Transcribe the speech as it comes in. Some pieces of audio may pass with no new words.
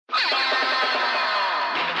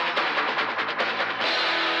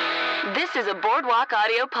This is a Boardwalk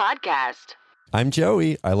Audio podcast. I'm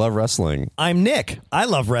Joey. I love wrestling. I'm Nick. I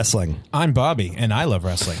love wrestling. I'm Bobby, and I love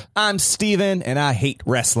wrestling. I'm Steven, and I hate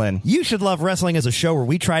wrestling. You Should Love Wrestling is a show where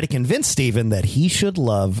we try to convince Steven that he should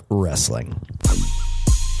love wrestling.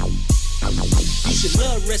 You should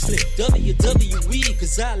love wrestling, WWE,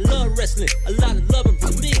 cause I love wrestling. A lot of loving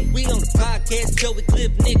from me. We on the podcast, Joey,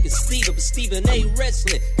 Cliff, Nick, and Steven. But Steven ain't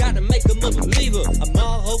wrestling, gotta make him a believer. I'm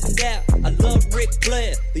all hoping out, I love Ric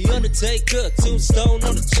Flair, The Undertaker, Tombstone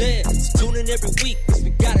on the chair. So tune in every week, cause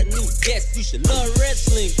we got a new guest. You should love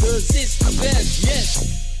wrestling, cause it's the best,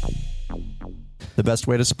 yes. The best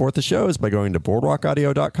way to support the show is by going to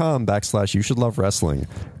boardwalkaudio.com/You Should Love Wrestling.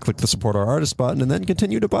 Click the Support Our Artist button and then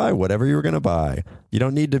continue to buy whatever you're going to buy. You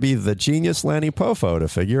don't need to be the genius Lanny Poffo to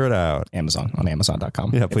figure it out. Amazon, on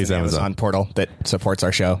Amazon.com. Yeah, please, it's an Amazon portal that supports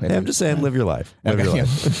our show. Hey, I'm just saying, live your life. Live your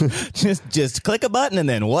life. just click a button and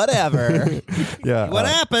then whatever. Yeah. What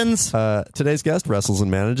happens? Today's guest wrestles and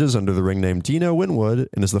manages under the ring name Dino Winwood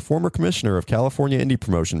and is the former commissioner of California indie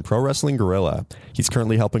promotion Pro Wrestling Guerrilla. He's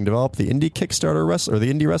currently helping develop the indie Kickstarter or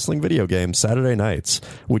the indie wrestling video game Saturday Nights,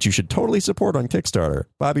 which you should totally support on Kickstarter.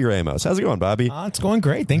 Bobby Ramos. How's it going, Bobby? It's going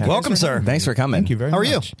great. Thank you. Welcome, sir. Thanks for coming. Thank you very much. How are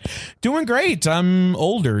you? Doing great. I'm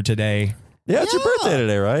older today. Yeah, it's your birthday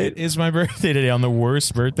today, right? It is my birthday today on the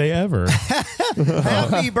worst birthday ever.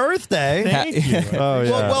 Happy birthday. Thank you. Oh,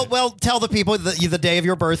 yeah. Well, tell the people that the day of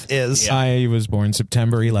your birth is. I was born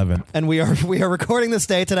September 11th. And we are recording this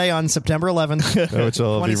day today on September 11th, Which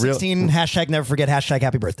will be real. 2016. Hashtag never forget. Hashtag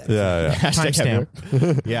happy birthday. Yeah.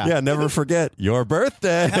 Timestamp. Yeah. Never forget your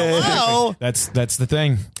birthday. Hello. That's the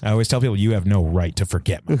thing. I always tell people you have no right to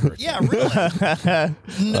forget my birthday. Yeah, really.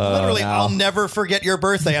 Literally, no. I'll never forget your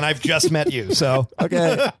birthday, and I've just met you. So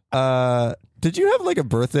Okay. Did you have like a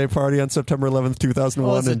birthday party on September 11th, 2001?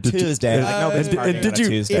 Well, it's a and did Tuesday. You, Like, nobody's partying on a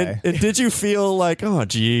Tuesday. and did you feel like, oh,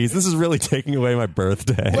 geez, this is really taking away my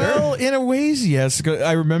birthday? Well, in a ways, yes.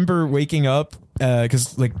 I remember waking up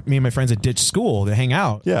because like me and my friends had ditched school to hang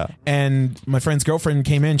out. Yeah. And my friend's girlfriend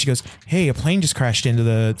came in. She goes, "Hey, a plane just crashed into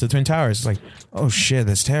the Twin Towers." It's like, oh shit,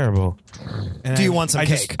 that's terrible. And Do you want some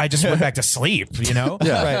cake? I just went back to sleep, you know?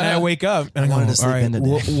 Yeah. Right. And I wake up and I go, wanted to all sleep right, in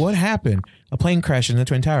today. what happened? A plane crashed into the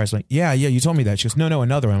Twin Towers. I'm like, yeah, you told me that. She goes, no,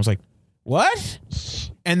 another one. I was like, what?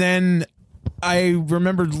 And then I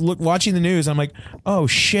remember watching the news. I'm like, oh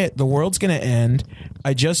shit, the world's gonna end.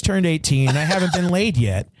 I just turned 18. I haven't been laid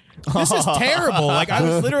yet. This is terrible. Like I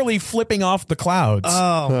was literally flipping off the clouds.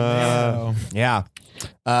 Oh, man. Yeah.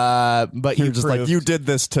 But You're you just like, you did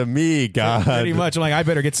this to me, God. Pretty much. I'm like, I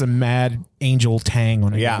better get some Mad Angel Tang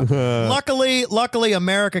on it. Yeah. Luckily,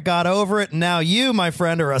 America got over it. And now you, my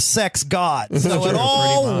friend, are a sex god. So it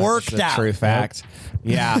all worked out. True fact.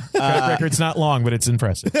 Yeah. Track record's not long, but it's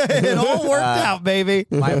impressive. It all worked out, baby.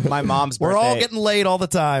 My mom's birthday. We're all getting laid all the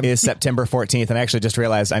time. Is September 14th, and I actually just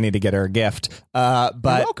realized I need to get her a gift.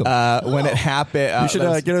 But when it happened, You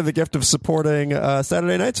should get her the gift of supporting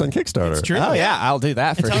Saturday Nights on Kickstarter. It's true. Oh yeah, I'll do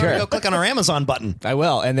that for Tell her to sure. go click on our Amazon button. I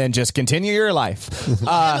will, and then just continue your life.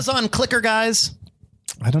 Amazon clicker, guys.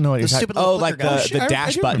 I don't know what The you're stupid talking. little Oh, like clicker guy. the I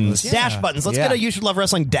dash do remember buttons. this. Dash buttons. Let's Yeah. get a You Should Love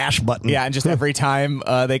Wrestling dash button. Yeah, and just every time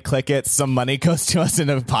they click it, some money goes to us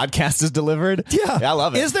and a podcast is delivered. Yeah. I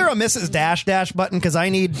love it. Is there a Mrs. Dash button? Because I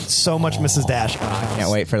need so much Mrs. Dash.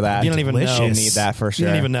 Can't wait for that. You don't even know. You need that for sure.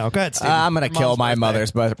 You don't even know. Go ahead, Steve. I'm going to kill Mom's my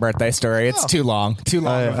birthday. mother's birthday story. It's too long. Too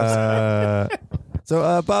long.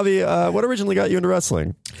 So, Bobby, what originally got you into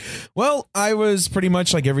wrestling? Well, I was pretty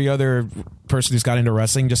much like every other person who's got into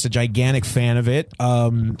wrestling, just a gigantic fan of it.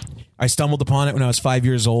 I stumbled upon it when I was 5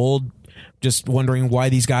 years old, just wondering why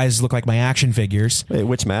these guys look like my action figures. Wait,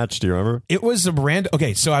 which match do you remember? It was a brand.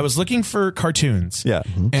 Okay, so I was looking for cartoons. Yeah.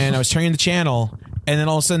 And I was turning the channel, and then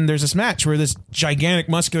all of a sudden there's this match where this gigantic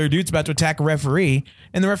muscular dude's about to attack a referee,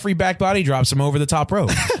 and the referee back body drops him over the top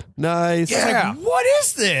rope. Nice. Like, what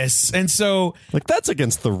is this? And so Like, that's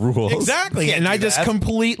against the rules. exactly, and do I just that.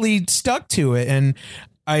 completely stuck to it. And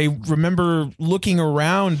I remember looking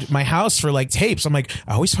around my house for like tapes. I'm like,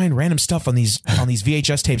 I always find random stuff on these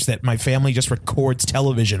VHS tapes that my family just records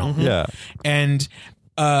television on. Yeah. And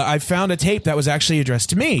I found a tape that was actually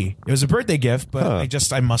addressed to me. It was a birthday gift, but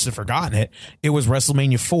I must have forgotten it. It was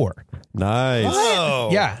WrestleMania 4. Nice. Oh.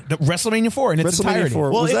 Yeah, the WrestleMania 4 in its WrestleMania entirety.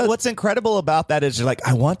 4. Well, Was that- what's incredible about that is you're like,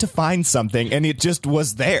 I want to find something, and it just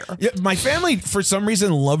was there. Yeah, my family, for some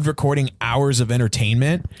reason, loved recording hours of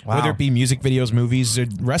entertainment, whether it be music videos, movies, or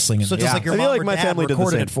wrestling. So just like your I feel mom like or my dad family did the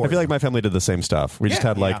recorded same. it for I feel like my family did the same stuff. We just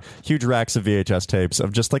had like huge racks of VHS tapes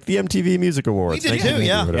of just like the MTV Music Awards. We did too,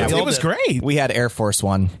 yeah. whatever. it was great. We had Air Force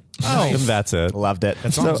one. And that's it. Loved it.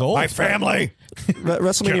 That song's old. My family.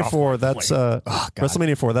 WrestleMania 4. That's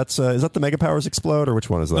WrestleMania 4. That's is that the Mega Powers Explode or which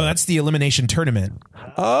one is that? No, that's the Elimination Tournament.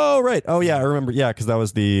 Oh right. Oh yeah, I remember. Yeah, because that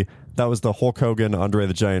was the Hulk Hogan Andre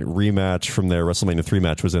the Giant rematch from their WrestleMania 3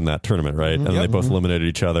 match was in that tournament, right? And they both eliminated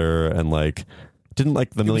each other and didn't the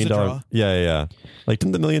 $1 million draw. yeah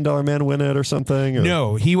didn't the $1 Million Man win it or something? Or?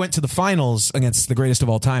 No, he went to the finals against the greatest of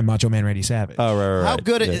all time, Macho Man Randy Savage. Oh right. How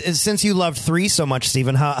good since you loved 3 so much,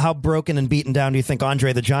 Steven, how broken and beaten down do you think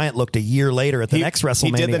Andre the Giant looked a year later at the next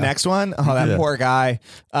WrestleMania? He did the next one? Oh, that poor guy.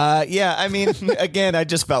 I mean, again, I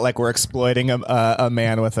just felt like we're exploiting a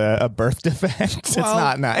man with a birth defect. It's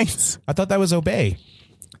not nice. I thought that was Obey.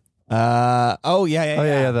 The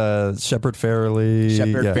Shepard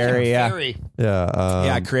Fairey.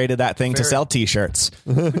 I created that thing to sell T-shirts.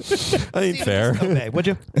 I ain't fair. Okay, would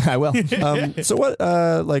you? I will. So what?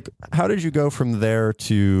 How did you go from there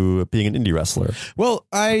to being an indie wrestler? Well,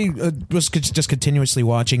 I was just continuously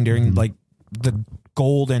watching during the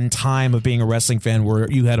golden time of being a wrestling fan, where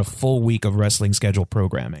you had a full week of wrestling schedule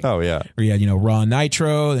programming. Oh yeah, where you had Raw,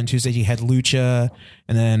 Nitro. Then Tuesdays you had Lucha,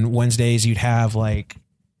 and then Wednesdays you'd have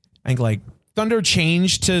I think Thunder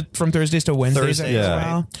changed from Thursdays to Wednesdays as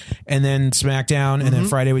well. And then SmackDown, and then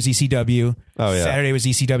Friday was ECW. Oh yeah. Saturday was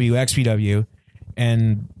ECW, XPW,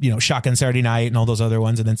 and Shotgun Saturday Night and all those other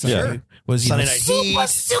ones. And then Sunday was Sunday Night Heat.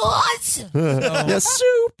 Superstars.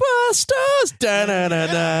 Superstars. Da, da, da,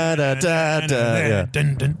 da, da, da, da. Yeah.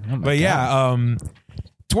 Dun, dun. But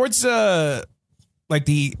towards the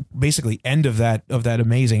basically end of that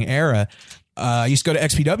amazing era, I used to go to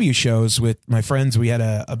XPW shows with my friends. We had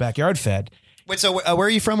a backyard fed. Wait, so where are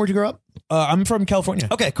you from? Where'd you grow up? I'm from California.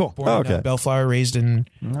 Okay, cool. Born in Bellflower, raised in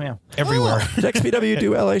everywhere. Did XPW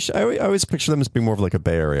do LA? I always picture them as being more of a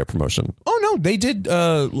Bay Area promotion. Oh no, they did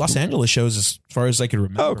Los Angeles shows as far as I could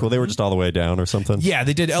remember. Oh, cool. They were just all the way down or something. Yeah,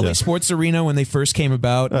 they did LA Sports Arena when they first came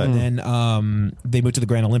about, and then they moved to the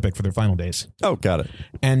Grand Olympic for their final days. Oh, got it.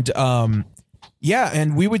 And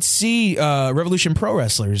and we would see Revolution Pro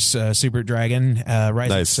wrestlers, Super Dragon,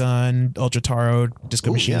 Rising Sun, Ultra Taro,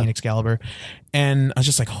 Disco Machine, Excalibur. And I was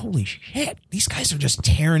just like, holy shit, these guys are just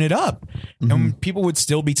tearing it up. And people would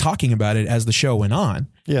still be talking about it as the show went on.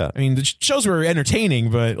 Yeah. I mean, the shows were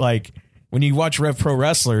entertaining, but when you watch Rev Pro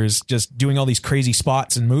wrestlers just doing all these crazy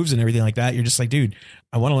spots and moves and everything like that, you're just like, dude,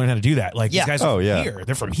 I want to learn how to do that. These guys are from here.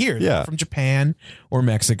 They're from here. They're from Japan or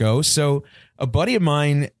Mexico. So a buddy of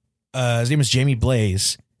mine, his name is Jamie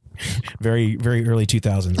Blaze, very, very early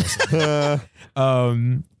 2000s.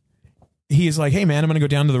 He's like, hey man, I'm going to go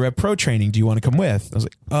down to the Rev Pro training. Do you want to come with? I was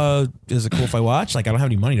like, is it cool if I watch? I don't have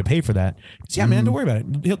any money to pay for that. He said, yeah, man, don't worry about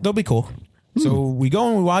it. They'll be cool. So we go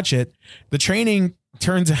and we watch it. The training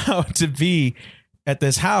turns out to be at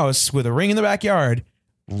this house with a ring in the backyard,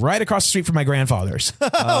 right across the street from my grandfather's. Oh,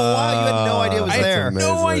 wow. You had no idea it was there. amazing.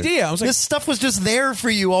 No idea. I was like, This stuff was just there for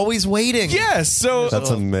you, always waiting. yes. So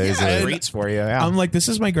That's amazing. Treats for you. Yeah. I'm like, this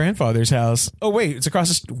is my grandfather's house. Oh, wait, it's across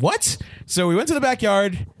the street. What? So we went to the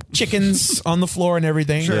backyard, chickens on the floor and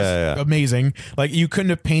everything. Sure. Yeah. Amazing. You couldn't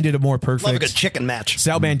have painted a more perfect. Love a good chicken match.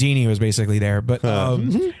 Sal Bandini was basically there. But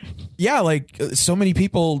so many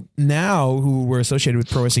people now who were associated with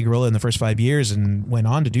Pro Wrestling Guerrilla in the first 5 years and went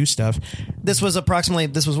on to do stuff. This was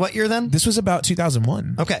what year then? This was about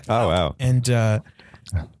 2001. Okay. Oh, wow. And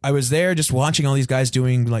I was there just watching all these guys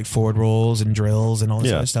doing forward rolls and drills and all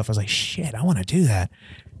this other stuff. I was like, shit, I want to do that.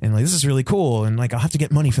 And this is really cool. And I'll have to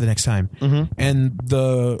get money for the next time. And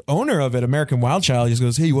the owner of it, American Wild Child, just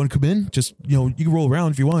goes, hey, you want to come in? Just, you can roll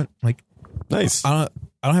around if you want. Nice. I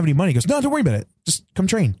don't have any money. He goes, no, don't worry about it. Just come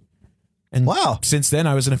train. And since then,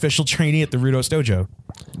 I was an official trainee at the Rudos Dojo.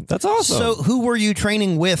 That's awesome. So who were you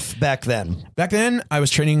training with back then? Back then, I was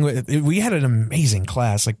training with, we had an amazing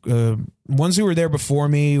class. Ones who were there before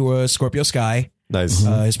me was Scorpio Sky. Nice.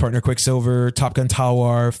 His partner Quicksilver, Top Gun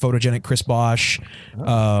Tawar, Photogenic Chris Bosch,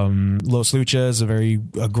 Los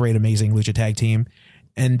Luchas, a great, amazing lucha tag team.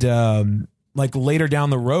 And later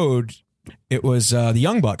down the road, it was the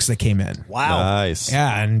Young Bucks that came in. Wow. Nice.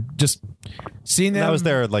 Yeah, and just seeing them. That was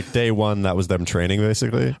their day one. That was them training,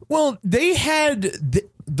 basically. Well, they had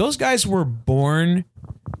those guys were born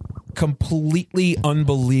completely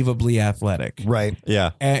unbelievably athletic, right?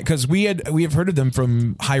 Yeah, because we have heard of them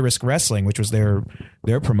from High Risk Wrestling, which was their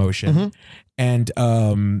promotion, and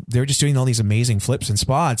they were just doing all these amazing flips and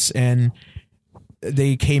spots, and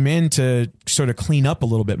they came in to sort of clean up a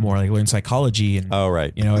little bit more, learn psychology and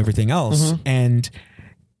everything else. And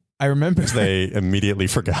I remember They immediately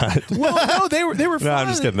forgot. Well, no, they were. No, I'm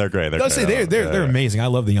just kidding. They're great. They're amazing. I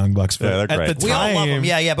love the Young Bucks. Yeah, they're great. At the We all time, love them.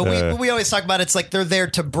 Yeah. But we always talk about it's like they're there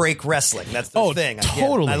to break wrestling. That's the thing. I get it.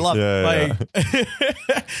 totally. I love it. Like,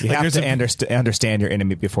 You have to understand your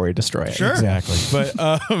enemy before you destroy it. Sure. exactly. But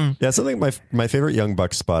Yeah, something my favorite Young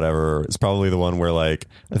Bucks spot ever is probably the one where like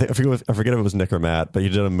I forget if it was Nick or Matt, but he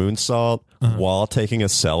did a moonsault while taking a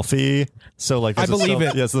selfie. So like I believe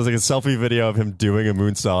it. Yeah, so there's like a selfie video of him doing a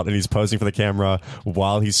moonsault and he's posing for the camera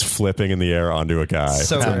while he's flipping in the air onto a guy.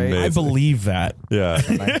 So It's great. amazing. I believe that. Yeah.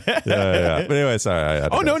 yeah. But anyway, sorry.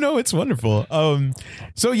 No, it's wonderful.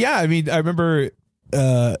 So yeah, I mean, I remember.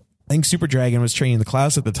 I think Super Dragon was training the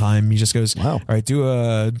class at the time. He just goes, Wow. All right,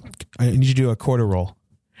 I need you to do a quarter roll.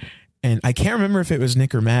 And I can't remember if it was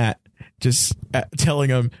Nick or Matt just telling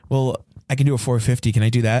him, well, I can do a 450. Can I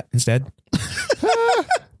do that instead?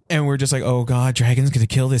 And we're just like, oh God, Dragon's going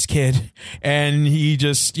to kill this kid. And he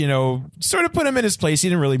just, sort of put him in his place. He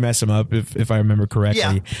didn't really mess him up, if I remember correctly.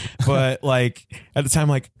 Yeah. But like at the time,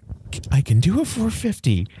 like, I can do a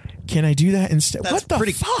 450. Can I do that instead? That's What the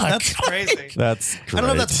pretty, fuck? That's crazy. That's great. I don't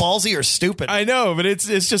know if that's ballsy or stupid. I know, but it's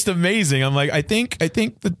just amazing. I'm like, I think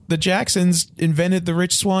the Jacksons invented the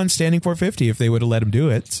Rich Swan standing 450 if they would have let him do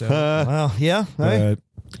it. So, Well, yeah. Hey.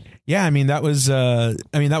 yeah, I mean that was an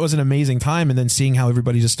amazing time, and then seeing how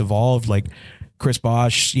everybody just evolved. Like Chris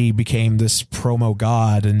Bosch, he became this promo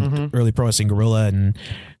god, and early Pro Wrestling Guerrilla, and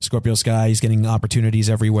Scorpio Sky, he's getting opportunities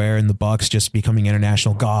everywhere, and the Bucks just becoming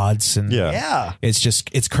international gods. And Yeah.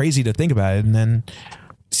 it's crazy to think about it. And then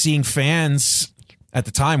seeing fans at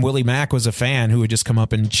the time, Willie Mack was a fan who would just come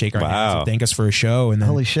up and shake our hands and thank us for a show. And then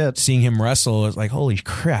Holy shit. seeing him wrestle, it was like, holy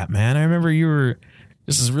crap, man. I remember you were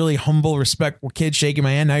just this really humble, respectful kid shaking my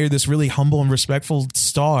hand. Now you're this really humble and respectful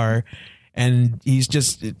star. And it's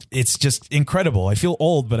just incredible. I feel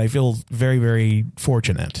old, but I feel very, very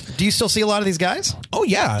fortunate. Do you still see a lot of these guys? Oh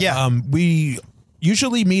yeah. Yeah. We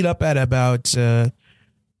usually meet up at around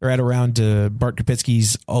Bart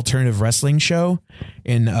Kapitsky's alternative wrestling show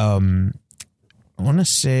in, I want to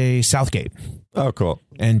say Southgate. Oh, cool.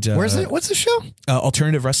 And Where's it? What's the show?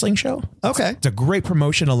 Alternative wrestling show. Okay. It's a great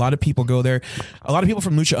promotion. A lot of people go there. A lot of people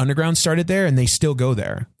from Lucha Underground started there, and they still go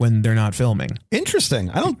there when they're not filming. Interesting.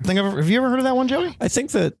 I don't think have you ever heard of that one, Joey? I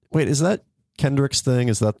think that is that Kendrick's thing?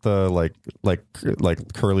 Is that the like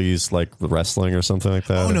Curly's like the wrestling or something like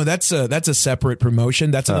that? Oh no, that's a separate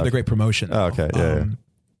promotion. That's another great promotion. Oh, okay. Yeah.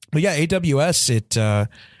 But yeah, AWS, it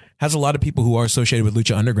has a lot of people who are associated with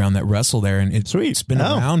Lucha Underground that wrestle there, and it's been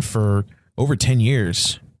around for over 10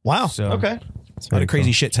 years. Wow. So, okay. A lot of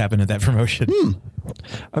crazy shit's happened at that promotion. I mean,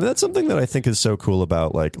 that's something that I think is so cool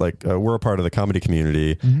about we're a part of the comedy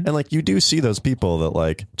community, and like you do see those people that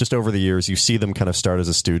like just over the years you see them kind of start as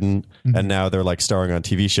a student and now they're like starring on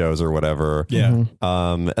TV shows or whatever. Yeah.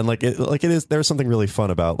 And it is there's something really fun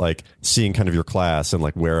about like seeing kind of your class and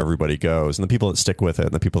like where everybody goes and the people that stick with it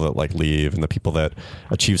and the people that like leave and the people that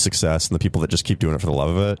achieve success and the people that just keep doing it for the love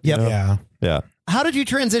of it. Yep. Yeah. Yeah. How did you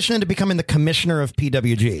transition into becoming the commissioner of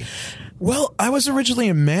PWG? Well, I was originally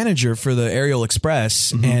a manager for the Aerial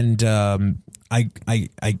Express, and I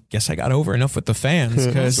guess I got over enough with the fans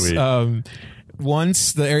because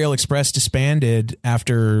once the Aerial Express disbanded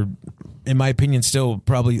after, in my opinion, still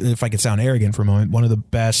probably, if I could sound arrogant for a moment, one of the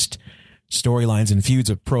best storylines and feuds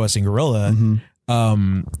of Pro Wrestling Guerrilla,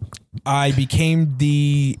 I became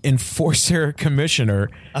the enforcer commissioner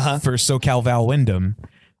for SoCal Val Wyndham,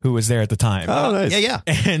 who was there at the time. Oh, nice. Yeah.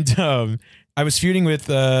 And I was feuding with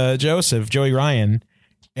Joey Ryan,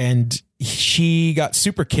 and she got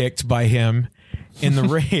super kicked by him in the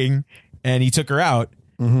ring, and he took her out.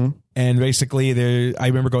 And basically, I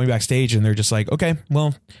remember going backstage, and they're just like, "Okay,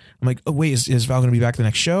 well," I'm like, "Oh wait, is Val going to be back the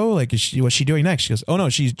next show? Like, what's she doing next?" She goes, "Oh no,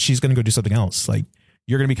 she's going to go do something else. Like,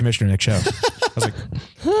 you're going to be commissioner next show." I was like,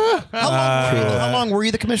 How long were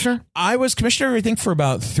you the commissioner? I was commissioner, I think, for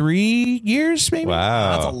about 3 years, maybe.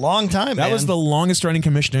 Wow. That's a long time. That was the longest running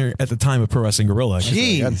commissioner at the time of Pro Wrestling Guerrilla.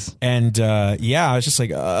 Jeez. And I was just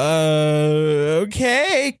like,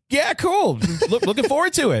 okay, yeah, cool. Looking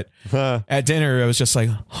forward to it. At dinner, I was just like,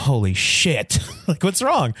 holy shit. Like, what's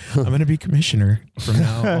wrong? I'm going to be commissioner from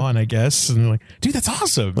now on, I guess. And they're like, dude, that's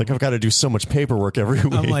awesome. Like I've got to do so much paperwork every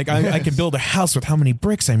week. I'm like, I can build a house with how many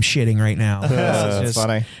bricks I'm shitting right now. That's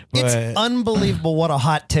funny. It's But- unbelievable what a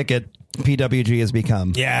hot ticket PWG has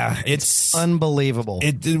become. Yeah, it's Unbelievable.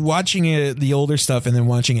 watching it, the older stuff, and then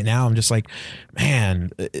watching it now. I'm just like,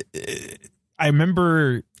 man, I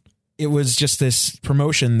remember it was just this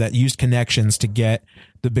promotion that used connections to get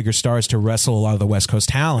the bigger stars to wrestle a lot of the West Coast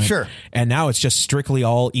talent. Sure. And now it's just strictly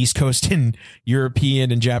all East Coast and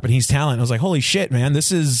European and Japanese talent. I was like, holy shit, man,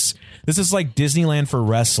 this is like Disneyland for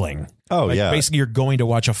wrestling. Oh, like, yeah. Basically, you're going to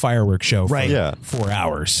watch a fireworks show for Yeah. 4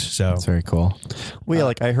 hours. So That's very cool. Well, yeah,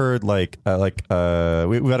 like I heard we've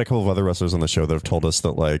had a couple of other wrestlers on the show that have told us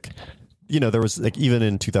that like, you know, there was like even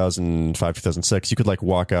in 2005, 2006, you could like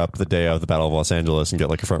walk up the day of the Battle of Los Angeles and get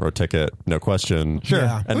like a front row ticket, no question. Sure.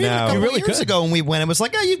 Yeah. And I mean, now a couple really years could. ago when we went, it was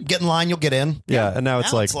like, oh, you get in line, you'll get in. Yeah, and now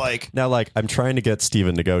it's like I'm trying to get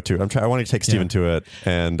Steven to go to. I want to take Steven to it,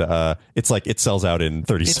 and it's like it sells out in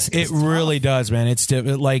 30 seconds. it really does, man. It's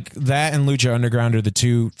like that and Lucha Underground are the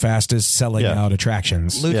two fastest selling out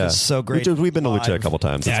attractions. Lucha's Yeah. so great. We've been to Lucha a live. couple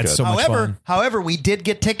times. Yeah, It's it's good. so much fun. However, we did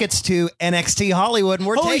get tickets to NXT Hollywood, and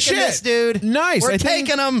we're Holy taking shit. this, dude. Nice. We're I think-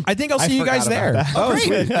 taking them. I think I'll see you guys forgot there. about that. Oh, great.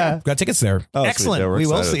 sweet. Got tickets there. Oh, sweet. Excellent. Yeah, we're We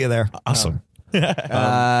will excited. see you there. Awesome.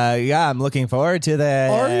 Yeah, I'm looking forward to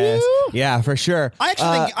this. Are you? Yeah, for sure.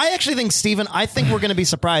 I actually think Steven, I think we're going to be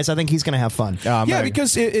surprised. I think he's going to have fun. Yeah,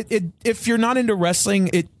 because if you're not into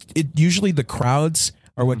wrestling, it usually the crowds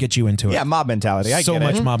are what get you into it. Yeah, mob mentality. I so get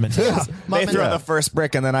much it. mob mentality. They throw the first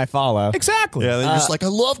brick and then I follow. Exactly. Yeah, they're just like, I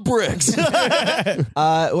love bricks.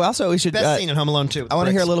 Well, also we should. Best scene in Home Alone 2. I want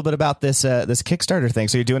to hear a little bit about this this Kickstarter thing.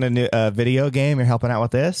 So you're doing a new video game. You're helping out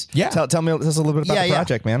with this. Yeah. Tell me just a little bit about the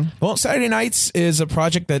project, man. Well, Saturday Nights is a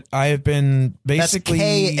project that I have been basically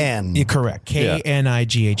KN. Yeah, correct.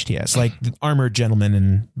 KNIGHTS, like the armored gentlemen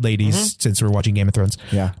and ladies. Since we're watching Game of Thrones.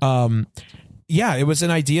 Yeah. Yeah, it was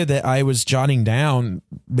an idea that I was jotting down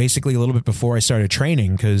basically a little bit before I started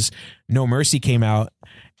training because No Mercy came out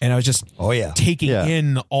and I was just taking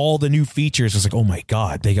in all the new features. I was like, oh my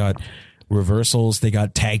God, they got reversals, they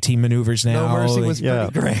got tag team maneuvers now. No Mercy was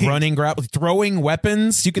pretty great. Running, grappling, throwing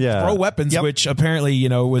weapons. You could throw weapons, which apparently,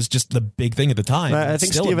 was just the big thing at the time. I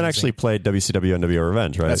think Still Steven amazing. actually played WCW NWO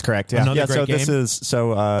Revenge, right? That's correct. Yeah. Another Yeah, great so game. this is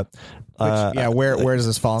so where does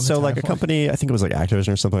this fall? In the So like a timeline? company, I think it was like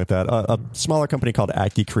Activision or something like that. A smaller company called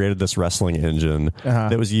Acti created this wrestling engine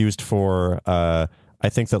that was used for I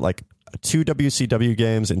think that like 2 WCW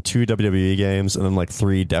games and 2 WWE games and then like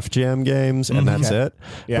 3 Def Jam games and that's it.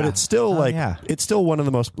 Yeah. But it's still it's still one of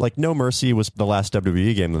the most, like No Mercy was the last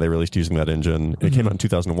WWE game that they released using that engine. It came out in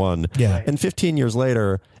 2001. Yeah. And 15 years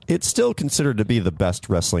later, it's still considered to be the best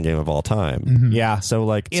wrestling game of all time. Yeah. So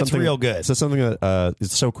like It's something real good. So something that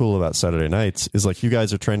is so cool about Saturday Nights is like you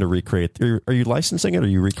guys are trying to recreate. Are you licensing it? Are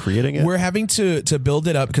you recreating it? We're having to build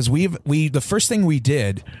it up because the first thing we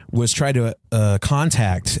did was try to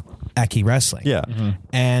contact Aki Wrestling. Yeah.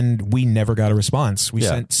 And we never got a response. We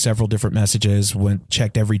sent several different messages,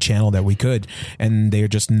 checked every channel that we could, and they're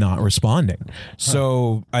just not responding.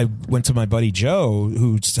 So I went to my buddy Joe,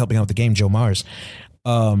 who's helping out with the game, Joe Mars.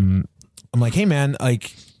 I'm like, hey man,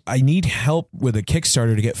 like I need help with a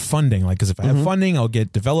Kickstarter to get funding. Like, because if I have funding, I'll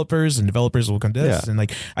get developers, and developers will come to this. And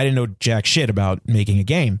like, I didn't know jack shit about making a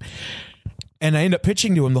game. And I end up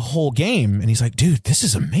pitching to him the whole game, and he's like, dude, this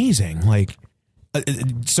is amazing. Like,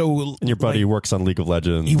 so And your buddy like, works on League of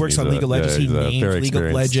Legends. he works He's on League of Legends. He he's a named very League of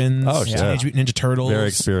experienced- Legends. Oh, shit. Teenage Mutant Ninja Turtles. Very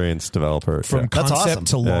experienced developer. From Yeah. That's concept awesome.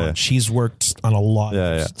 to launch, he's worked on a lot. Yeah,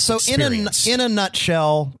 of yeah. So experience. in a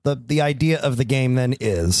nutshell, the idea of the game then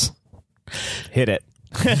is, Hit it.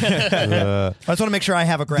 I just want to make sure I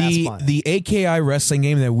have a grasp on it. the AKI wrestling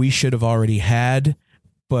game that we should have already had,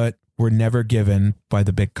 but were never given by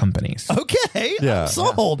the big companies. Okay, Yeah. I'm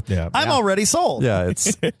sold. Yeah. I'm already sold. Yeah,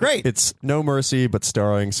 it's Great. It's No Mercy, but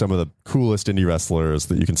starring some of the coolest indie wrestlers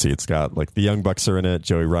that you can see. It's got like the Young Bucks are in it.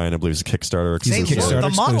 Joey Ryan, I believe, is a Kickstarter. They exclusive. look- the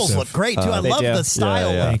Kickstarter models exclusive. look great too. I They love do. the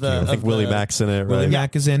style Yeah, of yeah. the. I think of Willie the- Mack's in it, Willie right?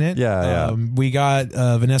 Mack is in it. Yeah, yeah. We got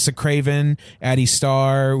Vanessa Craven, Addie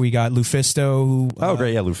Starr. We got Lufisto. Who, Oh,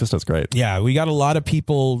 great. Yeah, Lufisto's great. Yeah, we got a lot of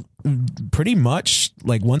people. Pretty much,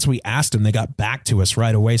 like once we asked them, they got back to us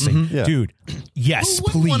right away saying, Yeah. "Dude, yes, Who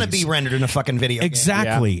wouldn't please." want to be rendered in a fucking video game?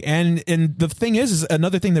 Exactly. And the thing is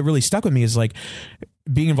another thing that really stuck with me is like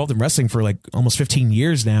being involved in wrestling for like almost 15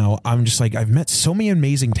 years now. I'm just like, I've met so many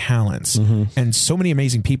amazing talents and so many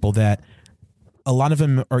amazing people that a lot of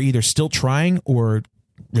them are either still trying or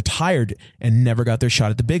retired and never got their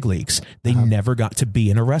shot at the big leagues. They never got to be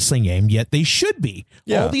in a wrestling game, yet they should be.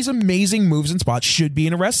 Yeah. All these amazing moves and spots should be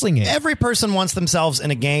in a wrestling game. Every person wants themselves in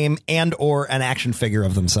a game and or an action figure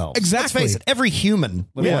of themselves. Exactly. Let's face it, every human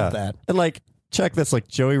would want that. And like, check this, like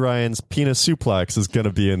Joey Ryan's penis suplex is going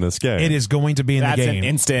to be in this game. It is going to be in That's the an game.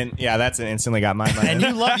 instant. Yeah, that's an instantly got my mind.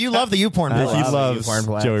 And you love the YouPorn. He boys. love loves Unicorn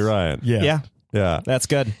Flags. Joey Ryan. Yeah. Yeah. Yeah. That's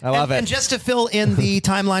good. I love it. And just to fill in the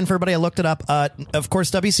timeline for everybody, I looked it up. Of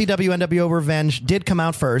course, WCW NWO Revenge did come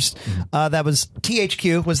out first. That was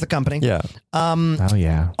THQ was the company. Yeah. Oh,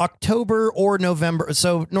 yeah. October or November.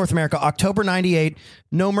 So North America, October 98.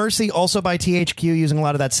 No Mercy, also by THQ, using a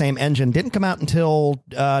lot of that same engine. Didn't come out until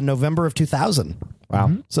November of 2000. Wow.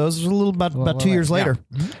 So it was a little about 2 years later.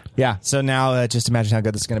 Yeah. So now just imagine how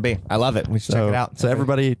good this is going to be. I love it. We should check it out. So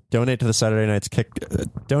everybody donate to the Saturday Night's Kickstarter.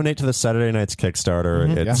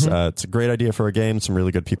 It's a great idea for a game. Some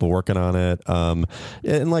really good people working on it.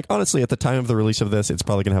 And like honestly, at the time of the release of this, it's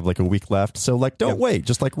probably gonna have like a week left. So like, don't wait.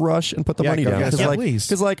 Just like rush and put the money down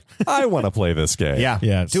because like I want to play this game. Yeah.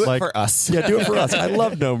 Do it for us. Yeah, do it for us. I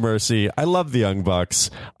love No Mercy. I love the Young Bucks.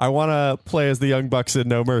 I want to play as the Young Bucks in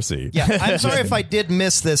No Mercy. Yeah. I'm sorry if I did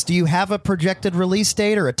miss this. Do you have a projected release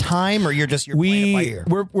date or a time, or you're playing it by ear?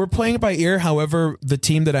 We're playing it by ear. However, the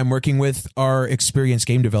team that I'm working with are experienced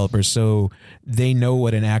game developers, so they know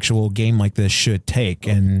what an actual game like this should take.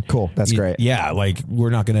 And cool, that's great. Yeah, like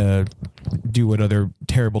we're not gonna do what other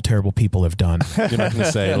terrible people have done. You're not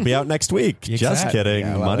gonna say it'll be out next week. Exactly. Just kidding.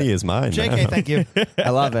 Yeah, Money it. is mine. JK, thank you.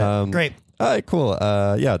 I love it. Great. All right, cool.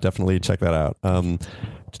 Yeah, definitely check that out.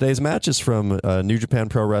 Today's match is from New Japan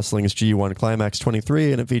Pro Wrestling's G1 Climax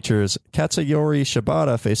 23, and it features Katsuyori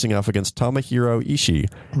Shibata facing off against Tomohiro Ishii.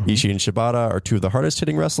 Ishii and Shibata are two of the hardest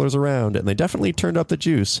hitting wrestlers around, and they definitely turned up the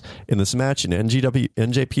juice in this match in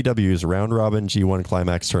NJPW's round robin G1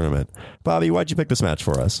 Climax tournament. Bobby, why'd you pick this match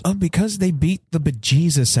for us? Because they beat the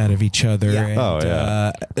bejesus out of each other.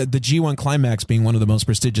 Yeah. And, the G1 Climax being one of the most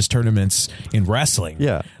prestigious tournaments in wrestling.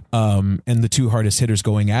 Yeah. And the two hardest hitters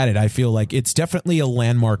going at it. I feel like it's definitely a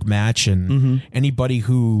landmark match, and anybody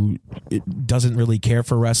who doesn't really care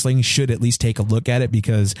for wrestling should at least take a look at it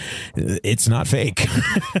because it's not fake.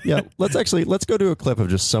 Yeah, let's go to a clip of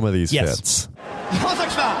just some of these hits.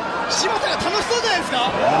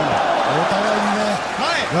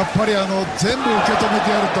 やっぱり全部受け止めて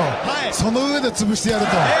やると、その上で潰してやる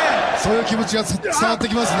と、そういう気持ちが伝わって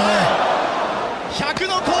きますね。100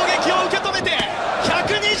の攻撃を受け止めて、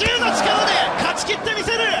120の力で勝ち切ってみ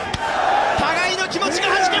せる。互いの気持ちが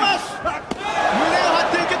弾けます。胸を張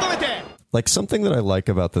って受け止めて。Like something that I like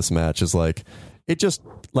about this match is like it just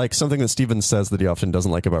like something that Steven says that he often doesn't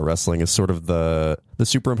like about wrestling is sort of the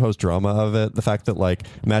superimposed drama of it. The fact that like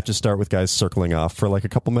matches start with guys circling off for like a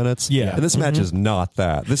couple minutes. Yeah. And this match is not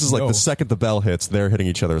that. This is like the second the bell hits, they're hitting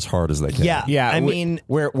each other as hard as they can. Yeah. Yeah, I mean,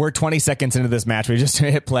 we're 20 seconds into this match. We just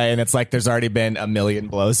hit play, and it's like there's already been a million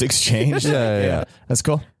blows exchanged. Yeah. That's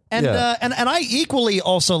cool. And Yeah. and I equally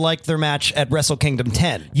also liked their match at Wrestle Kingdom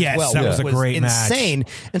 10. Yes, well, that was a great match. insane.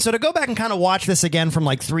 And so to go back and kind of watch this again from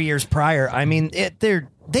like 3 years prior, I mean,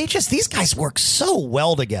 these guys work so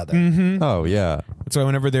well together. Oh yeah. That's why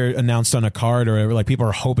whenever they're announced on a card or whatever, like people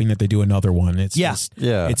are hoping that they do another one. It's just,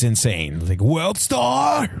 it's insane. It's like World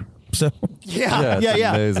Star. So Yeah. It's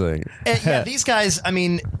amazing. And, these guys, I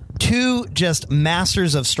mean, two just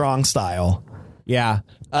masters of strong style. Yeah.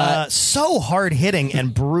 So hard hitting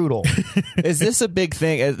and brutal. Is this a big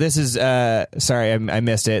thing? This is sorry, I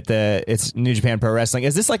missed it. It's New Japan Pro Wrestling.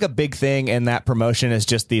 Is this like a big thing in that promotion? Is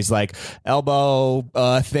just these like elbow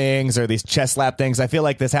things or these chest slap things? I feel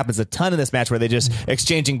like this happens a ton in this match where they just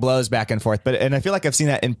exchanging blows back and forth. And I feel like I've seen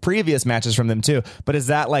that in previous matches from them too. But is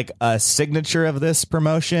that like a signature of this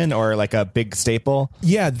promotion or like a big staple?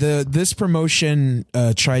 yeah, this promotion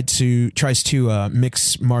tries to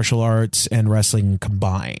mix martial arts and wrestling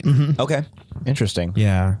combined. Okay, interesting.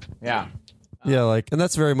 Yeah. Yeah. Yeah, like, and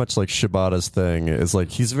that's very much like Shibata's thing is like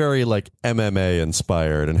he's very like MMA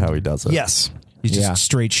inspired in how he does it. Yes. He's just a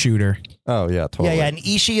straight shooter. Oh yeah, totally. Yeah. And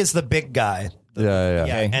Ishii is the big guy. Yeah.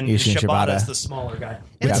 Yeah, and Ishii and Shibata Shibata. is the smaller guy.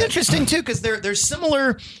 And it's interesting too because they're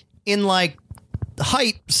similar in like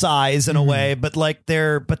height, size in a way, but like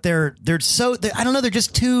they're so I don't know. They're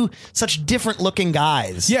just two such different looking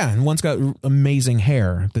guys. Yeah, and one's got amazing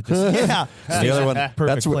hair. That just Yeah. The other one, perfect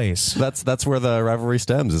that's place. That's where the rivalry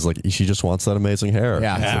stems. Is like Ishii just wants that amazing hair.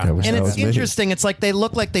 Yeah. It's like, I wish And that it's was me. interesting. It's like they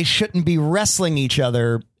look like they shouldn't be wrestling each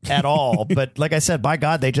other at all, but like I said, by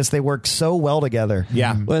God, they work so well together.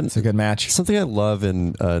 Yeah. When- It's a good match. Something I love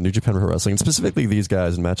in New Japan Pro Wrestling, and specifically these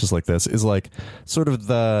guys in matches like this, is like sort of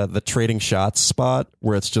the trading shots spot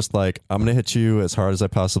where it's just like, I'm going to hit you as hard as I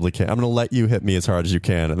possibly can. I'm going to let you hit me as hard as you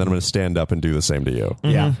can, and then I'm going to stand up and do the same to you.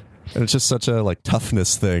 Yeah. And it's just such a like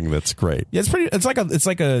toughness thing that's great. Yeah, it's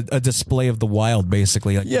like a display of the wild,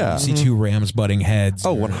 basically. Like, Yeah. you see two rams butting heads.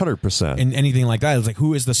 Oh, or- 100%. and anything like that. It's like,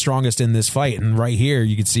 who is the strongest in this fight? And right here,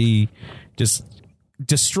 you can see just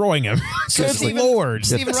destroying him. Good Steven, Lord.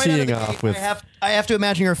 Steven, right out of the Teeing off gate, with- I have to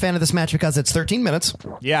imagine you're a fan of this match because it's 13 minutes.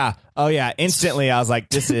 Yeah. Oh yeah. Instantly, I was like,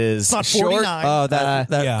 "This is It's not short." 49. Oh, that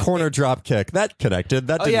Yeah. corner drop kick that connected.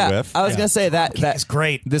 That Oh didn't yeah. whiff. I was gonna say that It's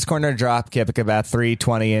great. This corner drop kick about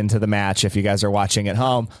 3:20 into the match. If you guys are watching at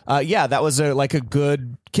home, yeah, that was a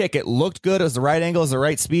good kick. It looked good. It was the right angle. It was the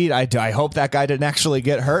right speed. I hope that guy didn't actually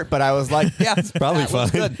get hurt, but I was like, yeah, it's probably that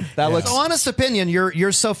looks fine. good. That looks. So, honest opinion,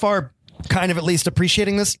 you're so far kind of at least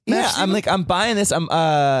appreciating this Yeah, match, I'm Steven? I'm buying this. I've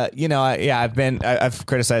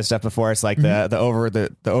criticized stuff before. It's like the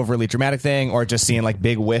overly dramatic thing, or just seeing like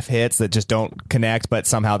big whiff hits that just don't connect, but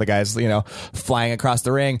somehow the guy's flying across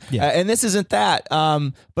the ring. Yeah. And this isn't that.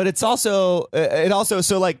 But it's also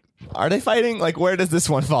so like. Are they fighting? Like, where does this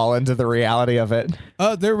one fall into the reality of it?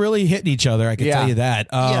 They're really hitting each other. I can Yeah. tell you that.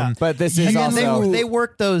 Yeah. But this is And also they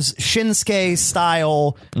work those Shinsuke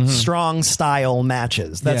style, strong style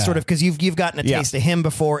matches. That's Yeah. sort of because you've gotten a Yeah. taste of him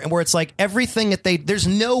before, and where it's like everything that there's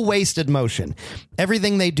no wasted motion.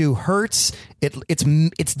 Everything they do hurts.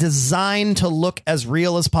 It's designed to look as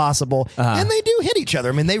real as possible, and they do hit each other.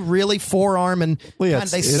 I mean, they really forearm and Well, yeah,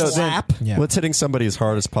 they it's- slap. Yeah. Well, it's hitting somebody as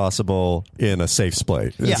hard as possible in a safe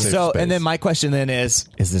space. Yeah. so. And then my question then is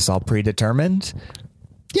this all predetermined?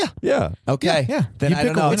 Yeah. yeah. Okay. Yeah. Then You I pick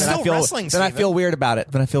don't know. a It's Then I still feel. wrestling, Then I Steven. feel weird about it.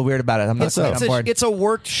 I'm not It's quite on board. a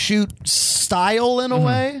worked shoot style in a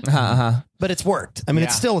way, but it's worked. I mean,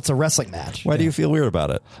 it's a wrestling match. Why do you feel weird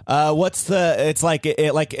about it? What's the? It's like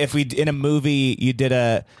like if we in a movie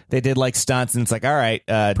they did like stunts and it's like, all right,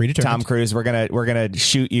 Predetermined. Tom Cruise, we're gonna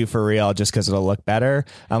shoot you for real just because it'll look better.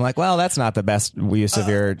 I'm like, well, that's not the best use of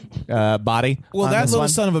your body. Well, on that this little one.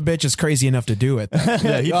 son of a bitch is crazy enough to do it.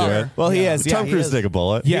 Yeah, he'd do it. Well, he is. Yeah, Tom he Cruise is. take a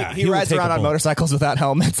bullet. Yeah, He will rides take around a on bullet. motorcycles without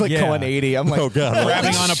helmets, like Yeah. going 80. I'm like, Oh, God. holy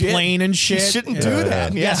Grabbing on a shit. plane and shit. He shouldn't do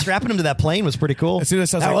that. Yeah, strapping him to that plane was pretty cool. As soon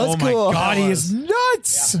as I was That like, was oh my cool. God, That he was. is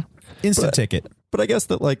nuts. Instant ticket. But I guess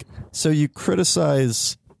that so you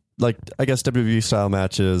criticize WWE style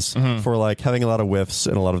matches for like having a lot of whiffs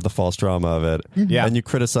and a lot of the false drama of it. Yeah. And you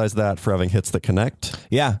criticize that for having hits that connect.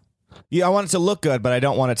 Yeah. I want it to look good, but I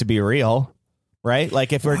don't want it to be real. Right?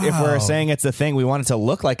 Like if we're saying it's a thing, we want it to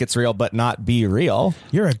look like it's real, but not be real.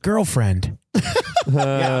 You're a girlfriend. You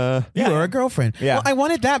are a girlfriend. Yeah. Well, I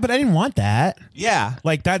wanted that, but I didn't want that. Yeah.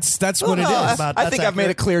 Like that's what it No, is. I think I've made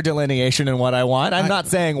a clear delineation in what I want. I'm not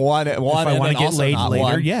saying one. If I and want to then get also laid not later,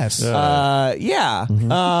 one. yes. Yeah.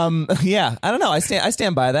 Mm-hmm. I don't know. I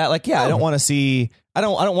stand by that. Like, yeah, I don't want to see. I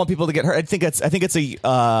don't want people to get hurt. I think it's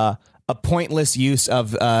a pointless use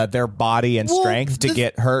of their body and strength to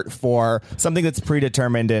get hurt for something that's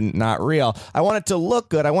predetermined and not real. I want it to look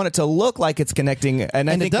good. I want it to look like it's connecting, and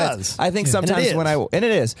I And think it that's- does. I think Yeah. sometimes And when it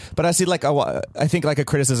is, but I see I think like a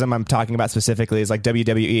criticism I'm talking about specifically is like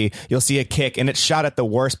WWE. You'll see a kick and it's shot at the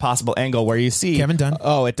worst possible angle where you see Kevin Dunn.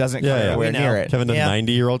 Oh, it doesn't come anywhere We know. near it. Kevin Dunn, Yeah.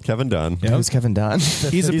 90-year-old Kevin Dunn. Who's Kevin Dunn?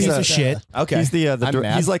 He's a piece of shit. Okay, He's the I'm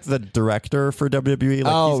mad. he's like the director for WWE.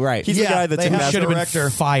 Like, Oh, he's, right. He's the guy that's they in have Master Should have been Director.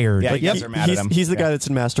 fired. Yeah, Like, you guys are mad at him. He's the Yeah. guy that's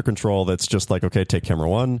in Master Control. That's just like, okay, take camera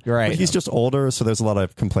one. You're right. But he's just older, so there's a lot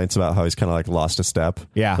of complaints about how he's kind of like lost a step.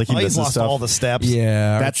 Yeah. like he He's misses lost stuff. all the steps.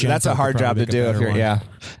 Yeah, That's a hard job to do if you're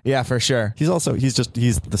yeah for sure. He's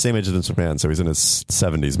the same age as Vince McMahon, so he's in his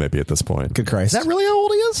 70s maybe at this point. Good Christ. Is that really how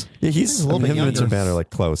old he is? Yeah, he's a little bit him and Vince younger. McMahon are like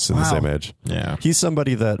close in the same age. Yeah. He's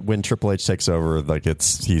somebody that when Triple H takes over, like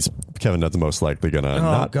he's Kevin Dunn's most likely gonna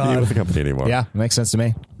not God. be with the company anymore. Yeah, makes sense to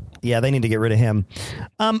me. Yeah, they need to get rid of him.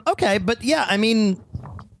 Okay, but yeah, I mean,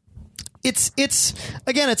 it's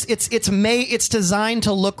designed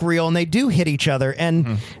to look real, and they do hit each other,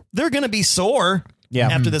 and they're going to be sore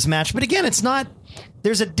after this match. But again, it's not.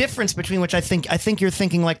 There's a difference between which I think you're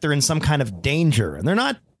thinking like they're in some kind of danger, and they're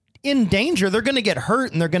not in danger. They're going to get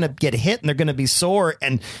hurt, and they're going to get hit, and they're going to be sore,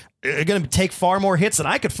 and they're going to take far more hits than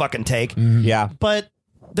I could fucking take. Yeah. But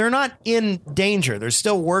they're not in danger. They're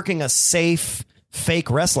still working a safe, fake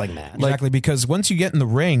wrestling match. Exactly, because once you get in the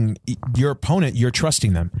ring, your opponent, you're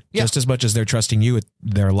trusting them just as much as they're trusting you with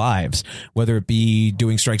their lives, whether it be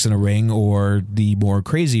doing strikes in a ring or the more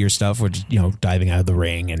crazier stuff, which, diving out of the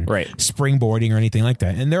ring and springboarding or anything like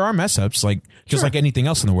that. And there are mess ups, like just like anything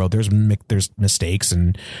else in the world. There's mistakes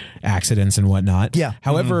and accidents and whatnot. Yeah.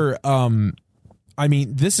 However, I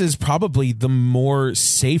mean, this is probably the more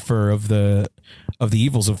safer of the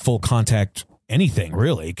evils of full contact anything,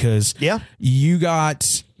 really, because you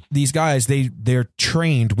got these guys, they're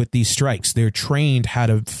trained with these strikes. They're trained how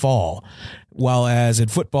to fall. While as in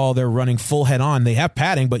football, they're running full head on. They have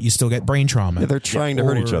padding, but you still get brain trauma. Yeah, they're trying to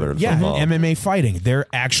hurt each other in football. MMA fighting. They're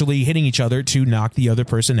actually hitting each other to knock the other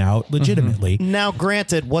person out legitimately. Now,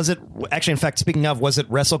 granted, was it actually? In fact, speaking of, was it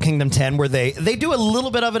Wrestle Kingdom 10 where they do a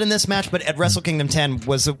little bit of it in this match, but at Wrestle Kingdom 10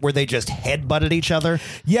 was it where they just headbutted each other?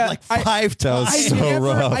 Yeah, like 5 times.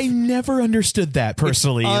 I never understood that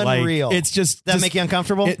personally. It's unreal. Like, it's just Does that make you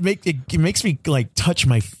uncomfortable? It makes me like touch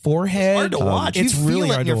my forehead. It's hard to watch. It's You really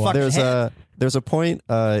feel it hard in to your watch. fucking There's a point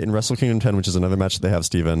in Wrestle Kingdom 10, which is another match that they have,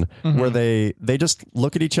 Steven, where they just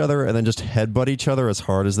look at each other and then just headbutt each other as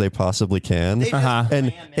hard as they possibly can.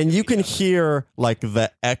 And you can hear like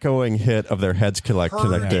the echoing hit of their heads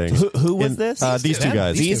connecting. Who was this? These two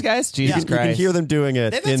guys. These guys? Jesus You can Christ. hear them doing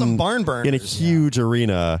it They've had some barn burners, in a huge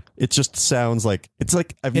arena. It just sounds like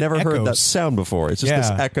I've never heard that sound before. It's just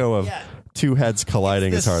this echo of two heads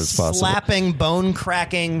colliding as hard as possible. Slapping, bone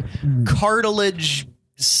cracking, cartilage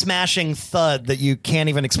smashing thud that you can't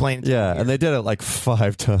even explain. Yeah, and they did it like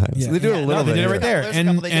 5 times. Yeah. They do it a little They bit. did it right there. There's a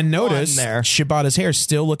couple they And did notice one there. Shibata's hair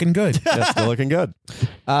still looking good. Yeah, still looking good.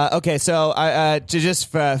 Okay, so to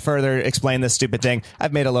just further explain this stupid thing,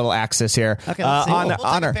 I've made a little axis here. Okay, let's see. On, We'll take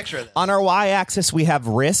on a our, picture of this. on our y-axis, we have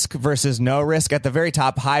risk versus no risk. At the very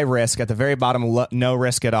top, high risk. At the very bottom, no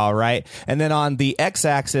risk at all, right? And then on the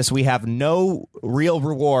x-axis, we have no real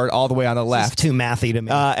reward all the way on the left. It's too mathy to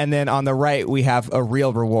me. And then on the right, we have a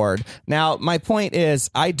real reward. Now, my point is,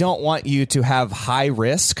 I don't want you to have high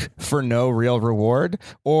risk for no real reward,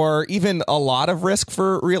 or even a lot of risk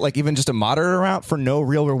for real, like even just a moderate amount for no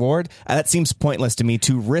real reward. That seems pointless to me,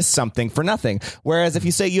 to risk something for nothing. Whereas if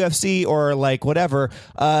you say UFC or like whatever,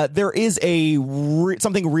 there is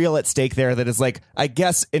something real at stake there that is like, I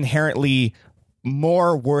guess, inherently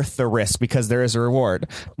more worth the risk because there is a reward.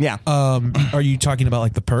 Yeah. Are you talking about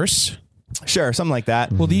like the purse? Sure, something like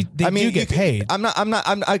that. Well, they do get paid.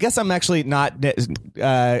 I guess I'm actually not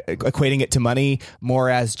equating it to money, more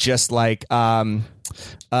as just like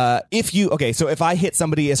if I hit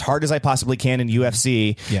somebody as hard as I possibly can in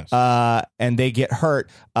UFC, Yes. And they get hurt,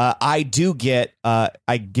 I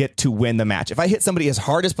get to win the match. If I hit somebody as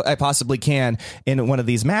hard as I possibly can in one of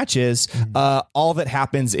these matches, all that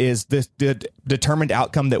happens is the determined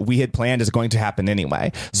outcome that we had planned is going to happen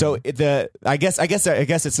anyway. So I guess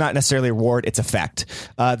it's not necessarily a reward, it's effect.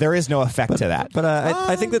 There is no effect to that. But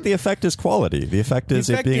I think that the effect is quality. The effect is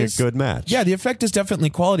it being a good match. Yeah, the effect is definitely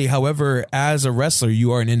quality. However, as a wrestler,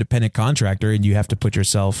 you are an independent contractor and you have to put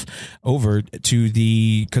yourself over to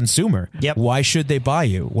the consumer. Yep. Why should they buy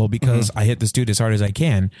you? Well, because I hit this dude as hard as I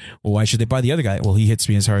can. Well, why should they buy the other guy? Well, he hits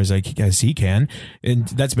me as hard as he can. And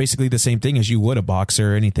that's basically the same thing as you would a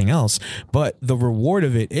boxer or anything else. But the reward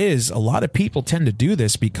of it is a lot of people tend to do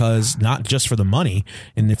this because not just for the money.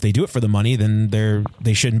 And if they do it for the money, then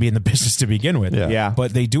they shouldn't be in the business to begin with. Yeah.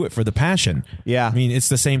 But they do it for the passion. Yeah. I mean, it's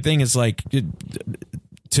the same thing as like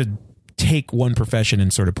to take one profession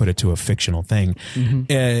and sort of put it to a fictional thing.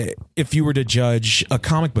 If you were to judge a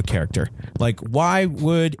comic book character, like why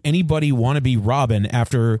would anybody want to be Robin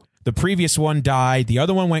after the previous one died, the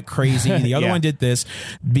other one went crazy, the other one did this?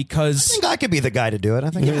 Because I think I could be the guy to do it.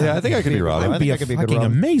 I think I think I could be Robin. I would be a good fucking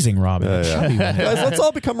Robin. amazing Robin. Guys, let's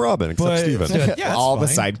all become Robin except Steven. Yeah, all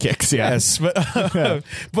that's the fine. sidekicks, Yes,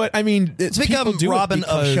 but I mean, Let's become Robin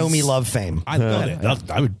of Show Me Love fame. I love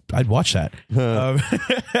it. I'd watch that.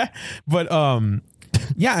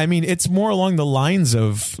 Yeah, I mean, it's more along the lines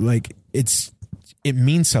of like it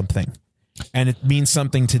means something, and it means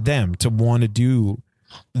something to them to want to do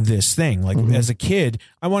this thing. Like as a kid,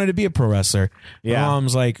 I wanted to be a pro wrestler. Yeah. My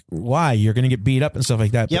mom's like, "Why? You're going to get beat up and stuff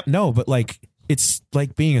like that." Yep. But no, but like it's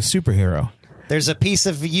like being a superhero. There's a piece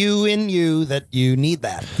of you in you that you need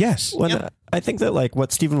that. Yes. I think that like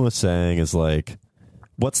what Steven was saying is like,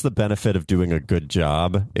 what's the benefit of doing a good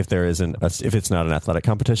job if there isn't if it's not an athletic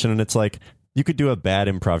competition? And it's like, you could do a bad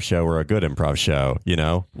improv show or a good improv show, you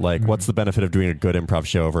know? Like, what's the benefit of doing a good improv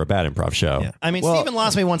show over a bad improv show? Yeah. I mean, Steven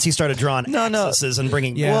lost me once he started drawing axes and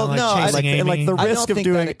bringing. Yeah, Well, like no, chasing and like Amy. the I risk don't of think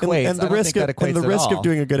doing that equates. and the I don't risk think that of, and the equates at risk all. of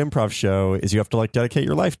doing a good improv show is you have to like dedicate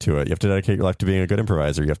your life to it. You have to dedicate your life to being a good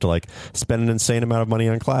improviser. You have to like spend an insane amount of money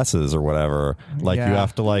on classes or whatever. Like you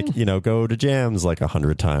have to like go to jams like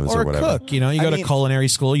 100 times or or whatever. cook. You know, you go to culinary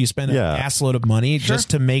school, you spend an ass load of money just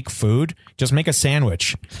to make food. Just make a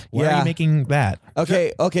sandwich. Why are you making that?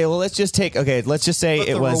 Okay. Well, let's just say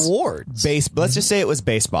it was rewards. Let's just say it was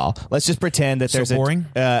baseball. Let's just pretend that there's boring?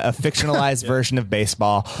 a fictionalized version of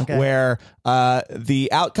baseball where the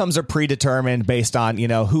outcomes are predetermined based on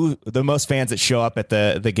who the most fans that show up at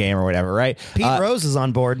the game or whatever, right? Pete Rose is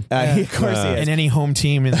on board. Of course he is. And any home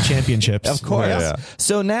team in the championships. Of course. Yeah.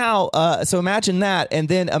 So now, so imagine that, and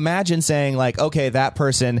then imagine saying like, okay, that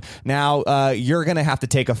person now you're gonna have to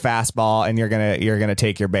take a fastball, and you're gonna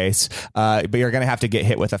take your base, but you're gonna have to get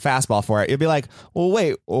hit with a fastball for it. You'd be like, well,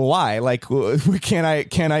 wait, why? Like, can't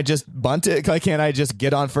I just bunt it? Like, can't I just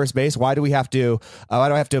get on first base? Why do I have to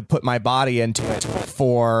put my body into it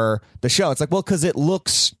for the show? It's like, well, because it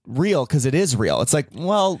looks real, because it is real. It's like,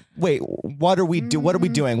 well, wait, what are we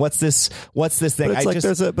doing? What's this thing?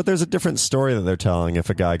 But there's a different story that they're telling if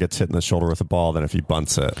a guy gets hit in the shoulder with a ball than if he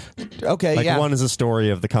bunts it. Okay, like yeah. One is a story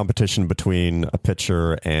of the competition between a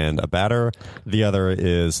pitcher and a batter. The other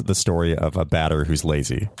is the story of a batter who's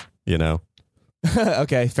lazy.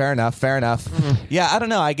 Okay, fair enough. Yeah, I don't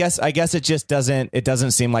know. I guess it just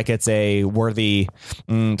doesn't seem like it's a worthy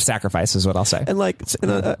sacrifice, is what I'll say. And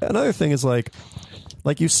another thing is like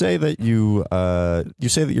you say that you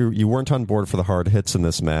weren't on board for the hard hits in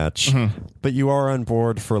this match, but you are on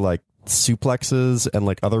board for like suplexes and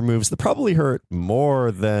like other moves that probably hurt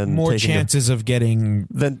more chances of getting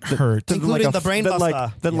hurt, including the brain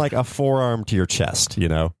buster. Than like a forearm to your chest. I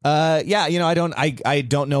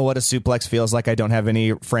don't know what a suplex feels like. I don't have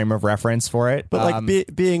any frame of reference for it. But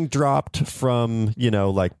being dropped from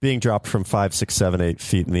 5, 6, 7, 8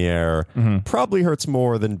 feet in the air probably hurts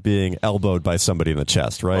more than being elbowed by somebody in the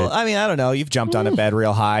chest, right? Well, I mean, I don't know. You've jumped on a bed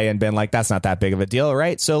real high and been like, that's not that big of a deal,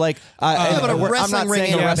 right? So like, but a wrestling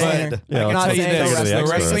ring is a bed. Yeah, I can tell you this: the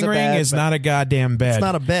wrestling ring is not a goddamn bed. It's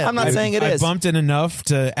not a bed. I'm not saying it is. I've bumped it enough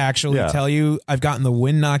to actually tell you I've gotten the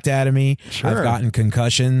wind knocked out of me. Sure. I've gotten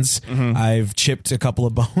concussions. I've chipped a couple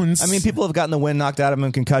of bones. I mean, people have gotten the wind knocked out of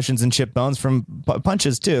them, concussions and chipped bones from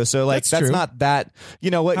punches too. So like, that's true. not that.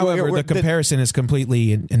 However, the comparison is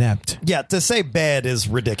completely inept. Yeah, to say bed is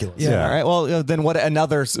ridiculous. Yeah. All right. Well, then what?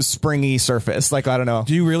 Another springy surface? Like, I don't know.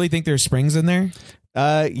 Do you really think there's springs in there?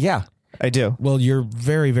 Yeah. I do. Well, you're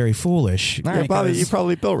very, very foolish. Yeah, Bobby, you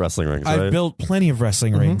probably built wrestling rings, right? I've built plenty of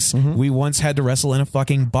wrestling rings. We once had to wrestle in a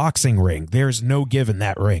fucking boxing ring. There's no give in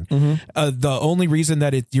that ring. The only reason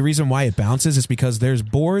the reason why it bounces is because there's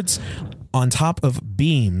boards on top of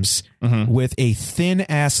beams with a thin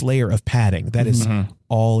ass layer of padding. That is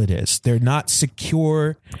all it is. They're not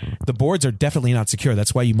secure. The boards are definitely not secure.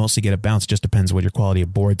 That's why you mostly get a bounce. It just depends what your quality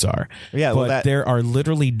of boards are. Yeah, but there are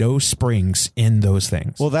literally no springs in those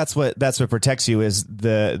things. Well, that's what protects you is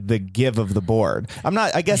the give of the board. I'm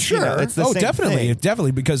not. I guess it's the same thing.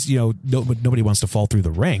 Definitely, because nobody wants to fall through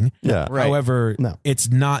the ring. Yeah. Right. However, it's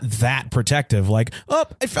not that protective. Like,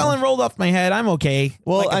 I fell and rolled off my head. I'm okay.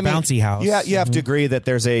 Well, like a bouncy house. You have to agree that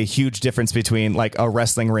there's a huge difference between like a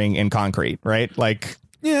wrestling ring and concrete, right? Like.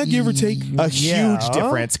 Yeah, give or take. A huge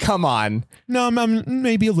difference. Come on. No,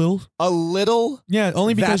 maybe a little. A little? Yeah,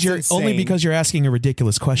 only because you're asking a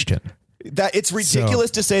ridiculous question. That it's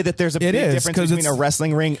ridiculous to say that there's a big difference between a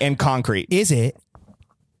wrestling ring and concrete. Is it?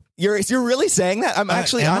 You're really saying that? I'm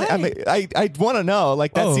actually I want to know.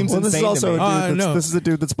 Like that seems insane. This is also to me. this is a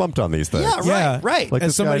dude that's bumped on these things. Yeah, right. Like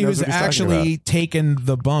as somebody who's actually taken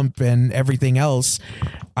the bump and everything else,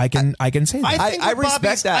 I can say that. I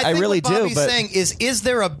respect that. I really do. Bobby's saying is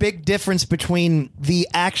there a big difference between the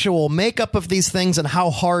actual makeup of these things and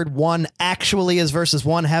how hard one actually is versus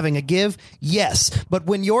one having a give? Yes, but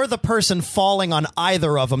when you're the person falling on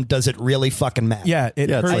either of them, does it really fucking matter? Yeah,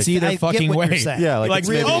 it hurts either fucking way. Yeah, like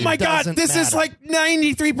oh my god, this is like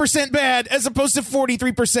 93% bad as opposed to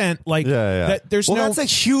 43%. Like, there's that's a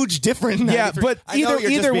huge difference. Yeah, but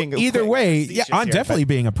either way, yeah, I'm definitely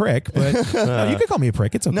being a prick. But you can call me a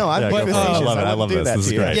prick. It's okay. No, I'm I love this. This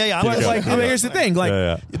is great. Yeah. Here's the thing: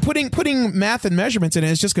 putting math and measurements in it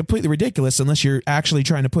is just completely ridiculous unless you're actually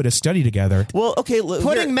trying to put a study together. Well, okay,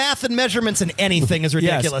 putting math and measurements in anything is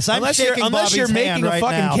ridiculous. Yes. Unless you're making a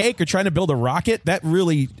fucking cake or trying to build a rocket, that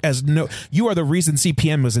really you are the reason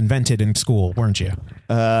CPM was invented in school, weren't you?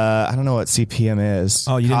 I don't know what CPM is.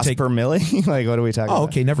 Oh, you didn't take per milli? Like, what are we talking about? Oh,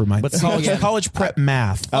 okay, never mind. What's college prep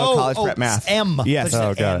math? College prep math. M. Yes.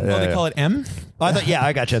 Oh, God. They call it M?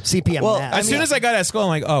 I got you. CPM. Well, math. As soon as I got out of school, I'm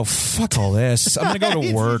like, oh, fuck all this. I'm going to go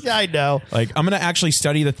to work. I know. Like, I'm going to actually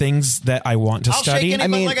study the things that I want to study.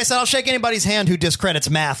 Like I said, I'll shake anybody's hand who discredits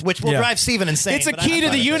math, which will drive Steven insane. It's a key to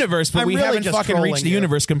the universe, but we haven't fucking reached the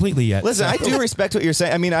universe completely yet. Listen, I do respect what you're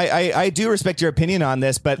saying. I mean, I do respect your opinion on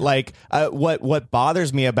this, but like, what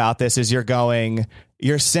bothers me about this is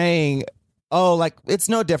you're saying oh, like it's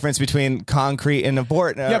no difference between concrete and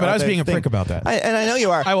abort. Yeah, but I was being a prick about that. And I know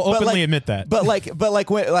you are. I will but openly admit that. But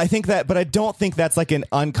I think that, but I don't think that's like an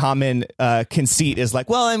uncommon conceit. Is like,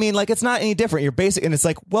 well, I mean, like it's not any different. You're basic, and it's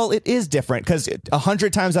like, well, it is different because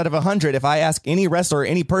 100 times out of 100, if I ask any wrestler or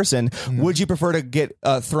any person, would you prefer to get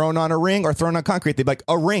thrown on a ring or thrown on concrete? They'd be like,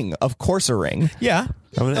 a ring, of course, a ring. Yeah.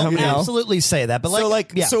 How many absolutely say that, but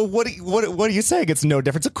so what are you saying? It's no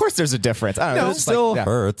difference. Of course, there's a difference. I don't know. It still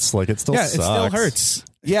hurts. Like it still sucks. It still hurts.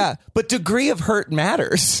 Yeah, but degree of hurt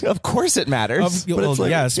matters. Of course, it matters.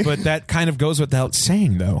 Yes, but that kind of goes without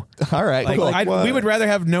saying, though. All right, like, cool. we would rather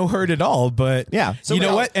have no hurt at all, but yeah. So you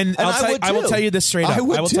know what? And I will tell you this straight up. I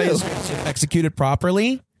will tell you this, if executed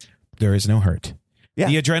properly, there is no hurt. Yeah.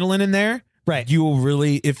 The adrenaline in there. Right. You will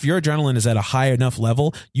really, if your adrenaline is at a high enough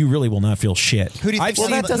level, you really will not feel shit. Who do you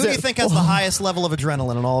think has the highest level of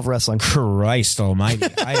adrenaline in all of wrestling? Christ almighty.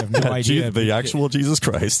 I have no idea. The actual Jesus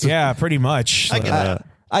Christ. Yeah, pretty much. I get that.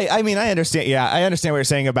 I mean, I understand. Yeah, I understand what you're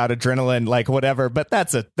saying about adrenaline, like whatever. But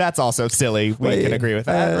that's also silly. We can agree with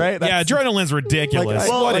that, right? Yeah, adrenaline's ridiculous.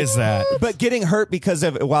 What is that? But getting hurt because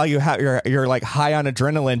of while you're like high on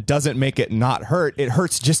adrenaline doesn't make it not hurt. It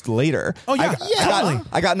hurts just later. Oh yeah,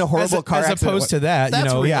 I got in a horrible car accident. As opposed to that,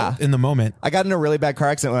 in the moment. I got in a really bad car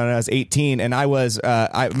accident when I was 18, and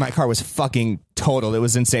my car was fucking totaled. It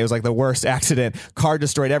was insane. It was like the worst accident. Car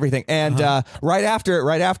destroyed everything. And right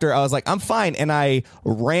after, I was like, I'm fine, and I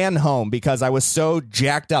ran home because I was so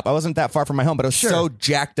jacked up. I wasn't that far from my home, but I was so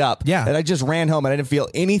jacked up that I just ran home and I didn't feel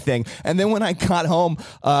anything. And then when I got home,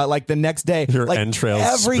 like the next day, your like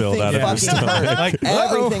entrails spilled out of your stomach. Like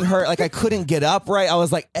everything hurt. Like I couldn't get up right. I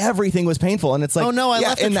was like, everything was painful. And it's like, oh no, I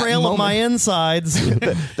left a trail of my insides.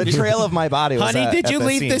 the trail of my body was honey, did you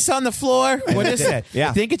leave this on the floor? What is it?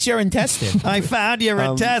 Yeah. I think it's your intestine. I found your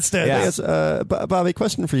intestine. Yes, Bobby,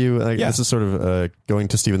 question for you. This is sort of going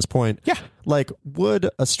to Steven's point. Yeah. Like, would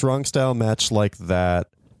a strong style match like that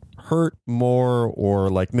hurt more, or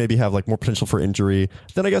like maybe have like more potential for injury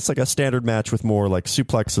than I guess like a standard match with more like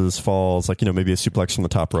suplexes, falls, like, maybe a suplex from the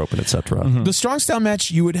top rope and etc. The strong style match,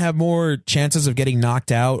 you would have more chances of getting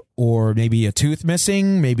knocked out, or maybe a tooth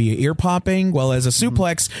missing, maybe ear popping. Well, as a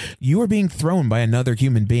suplex, you are being thrown by another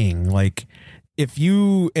human being. Like, if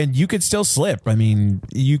you could still slip. I mean,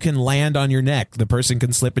 you can land on your neck. The person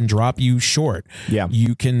can slip and drop you short. Yeah.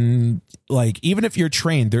 You can, like, even if you're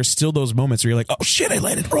trained, there's still those moments where you're like, oh shit, I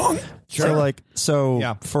landed wrong. Sure.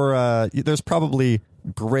 For there's probably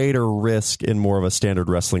greater risk in more of a standard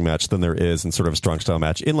wrestling match than there is in sort of a strong style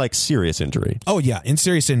match in like serious injury. Oh yeah, in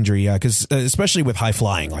serious injury, because especially with high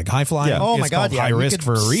flying, oh my god, high risk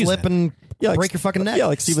for a reason. Slip and break your fucking neck. Yeah,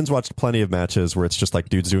 like Steven's watched plenty of matches where it's just like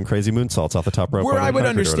dudes doing crazy moonsaults off the top rope. Where I would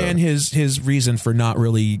understand his reason for not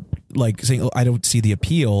really like saying, I don't see the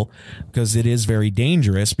appeal, because it is very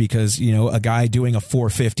dangerous, because a guy doing a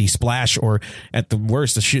 450 splash, or at the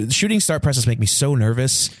worst, the shooting start presses make me so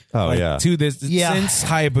nervous. Since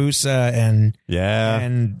Hayabusa and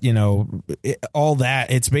all that,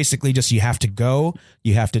 it's basically just you have to go,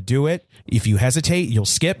 you have to do it. If you hesitate, you'll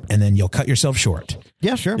skip, and then you'll cut yourself short.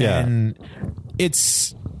 Yeah, sure. Yeah. And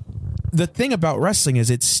it's the thing about wrestling is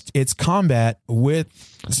it's combat with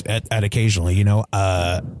at occasionally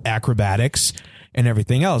acrobatics and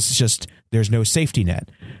everything else. It's just there's no safety net.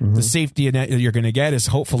 Mm-hmm. The safety net you're going to get is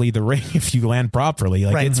hopefully the ring if you land properly.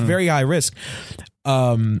 Like it's very high risk.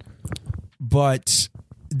 But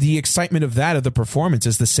the excitement of the performance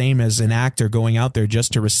is the same as an actor going out there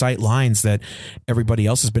just to recite lines that everybody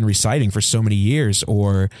else has been reciting for so many years,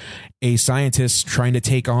 or a scientist trying to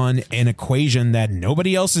take on an equation that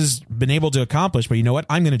nobody else has been able to accomplish. But you know what?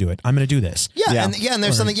 I'm going to do it. I'm going to do this. And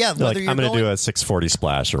there's something. Yeah, whether like, I'm going to do a 640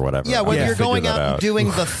 splash or whatever. Yeah, whether you're going out and doing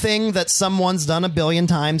the thing that someone's done a billion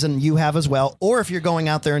times and you have as well, or if you're going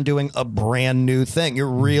out there and doing a brand new thing, you're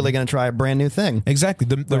really going to try a brand new thing. Exactly.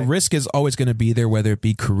 The risk is always going to be there, whether it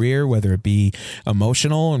be career, whether it be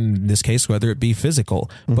emotional, in this case, whether it be physical.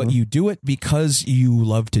 But you do it because you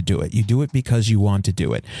love to do it. You do it because you want to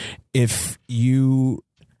do it. If you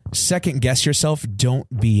second guess yourself,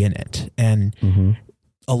 don't be in it. And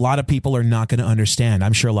a lot of people are not going to understand.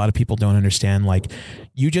 I'm sure a lot of people don't understand. Like,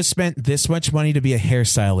 you just spent this much money to be a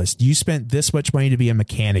hairstylist. You spent this much money to be a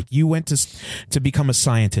mechanic. You went to become a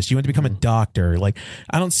scientist. You went to become a doctor. Like,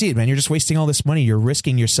 I don't see it, man. You're just wasting all this money. You're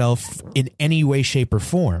risking yourself in any way, shape, or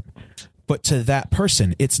form. But to that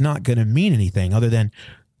person, it's not going to mean anything other than,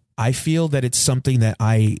 I feel that it's something that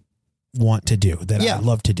I want to do, that I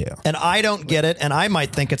love to do. And I don't get it, and I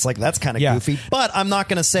might think it's like, that's kind of goofy, but I'm not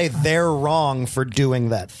going to say they're wrong for doing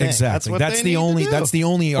that thing. Exactly. That's the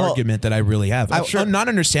only argument that I really have. I'm not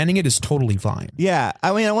understanding it is totally fine. Yeah,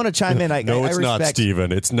 I mean, I want to chime in. No, it's not,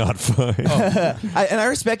 Steven. It's not fine. I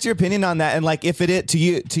respect your opinion on that. And like, if it to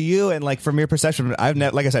you, and like from your perception,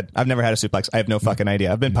 like I said, I've never had a suplex. I have no fucking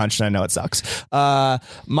idea. I've been punched, and I know it sucks.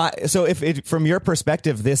 So if from your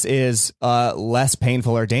perspective, this is less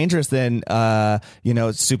painful or dangerous than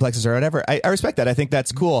suplexes or whatever, I respect that. I think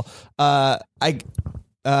that's cool.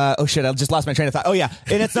 Oh shit! I just lost my train of thought. Oh yeah,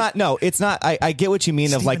 and it's not. No, it's not. I get what you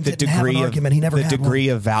mean of like the degree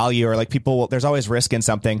of value, or like people. There's always risk in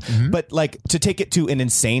something, but like to take it to an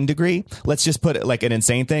insane degree. Let's just put it like an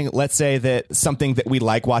insane thing. Let's say that something that we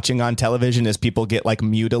like watching on television is people get like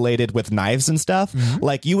mutilated with knives and stuff.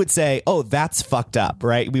 Like you would say, oh, that's fucked up,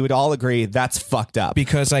 right? We would all agree that's fucked up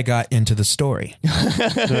because I got into the story.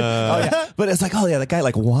 But it's like, oh yeah, the guy,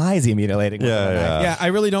 like, why is he mutilating? Yeah. I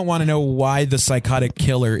really don't want to know why the psychotic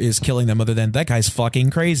killer is killing them, other than that guy's fucking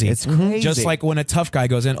crazy. It's crazy. Just like when a tough guy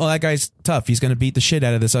goes in, oh, that guy's tough, he's going to beat the shit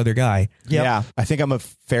out of this other guy. Yeah, I think I'm a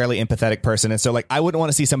fairly empathetic person, and so like I wouldn't want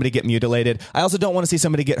to see somebody get mutilated. I also don't want to see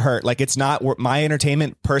somebody get hurt. Like, it's not my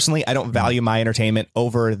entertainment personally. I don't value my entertainment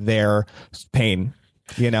over their pain.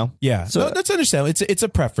 Yeah. So that's understandable. It's a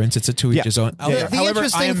preference. It's a to each his own. The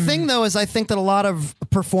interesting thing, though, is I think that a lot of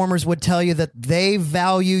performers would tell you that they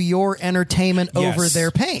value your entertainment over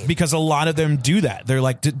their pain, because a lot of them do that. They're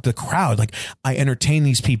like the crowd. Like, I entertain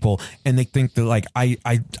these people, and they think they're like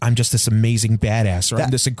I'm just this amazing badass, or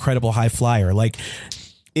I'm this incredible high flyer. Like,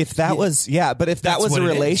 if that was, but if that was a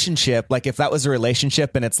relationship, like if that was a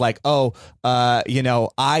relationship and it's like, oh,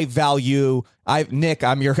 I value, Nick,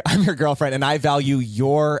 I'm your girlfriend, and I value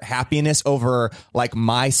your happiness over like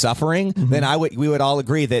my suffering, then we would all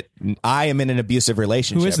agree that I am in an abusive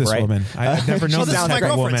relationship. Who is this woman? I've never known this is my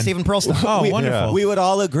girlfriend, Stephen Pearlstein. Oh, wonderful. We would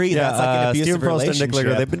all agree that's like an abusive Stephen relationship. And Nick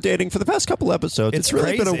Ligger, they've been dating for the past couple episodes. It's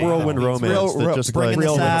really been a whirlwind romance. It's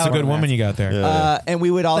it's a good woman you got there. And we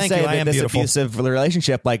would all say that this abusive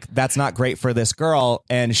relationship, like, that's not great for this girl,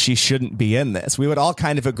 and she shouldn't be in this. We would all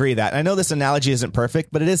kind of agree that. I know this analogy isn't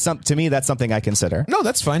perfect, but it is to me, that's something I consider. No,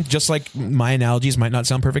 that's fine. Just like my analogies might not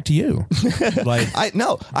sound perfect to you. Like,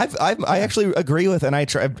 I actually agree with, and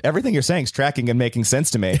everything you're saying is tracking and making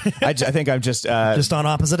sense to me. I think I'm just on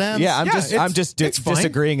opposite ends. Yeah, I'm just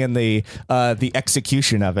disagreeing in the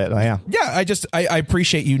execution of it. I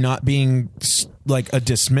appreciate you not being like a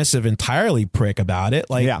dismissive entirely prick about it.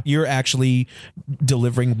 Like, you're actually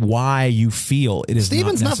delivering why you feel it is.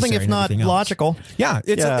 Steven's not nothing if not logical. Yeah,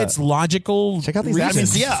 it's logical. Check out these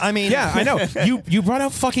reasons. I know. You brought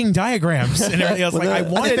out fucking diagrams and everything else.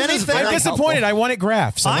 I'm disappointed. I wanted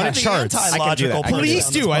graphs. I wanted charts. Anti-logical. Please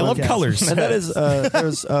do. I love colors. And that is,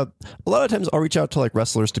 there's a lot of times I'll reach out to like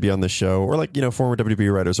wrestlers to be on this show, or like former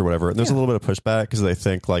WWE writers or whatever, and there's a little bit of pushback because they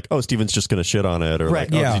think like, oh, Steven's just going to shit on it, or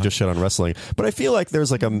like, oh, he just shit on wrestling. But I feel like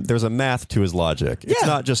there's a math to his logic. It's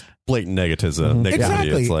not just blatant negativity.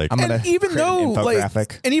 Exactly. It's like,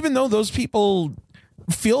 even though those people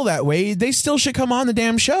feel that way, they still should come on the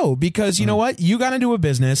damn show, because you know what? You got into a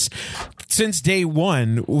business since day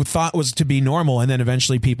one thought was to be normal, and then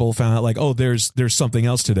eventually people found out like, oh, there's something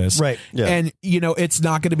else to this, right? Yeah. And it's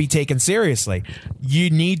not going to be taken seriously. You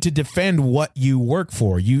need to defend what you work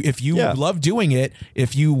for. If you love doing it,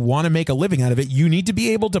 if you want to make a living out of it, you need to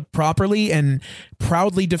be able to properly and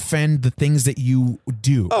proudly defend the things that you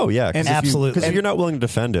do. Oh yeah, and absolutely. Because if you're not willing to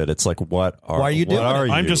defend it, it's like, why are you doing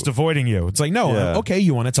it? I'm just avoiding you. It's like, no, okay,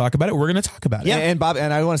 you want to talk about it, we're going to talk about it. Yeah, and Bob,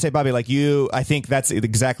 and I want to say, Bobby, like I think that's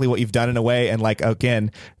exactly what you've done in a way, and like,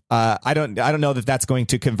 again, I don't know that that's going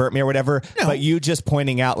to convert me or whatever, but you just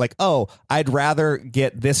pointing out like, oh, I'd rather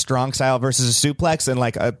get this strong style versus a suplex, and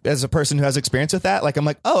like as a person who has experience with that, like I'm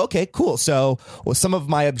like, oh, okay, cool. So some of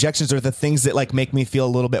my objections are the things that like make me feel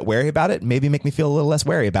a little bit wary about it, maybe make me feel a little less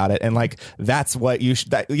wary about it, and like that's what you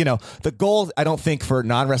should. The goal, I don't think, for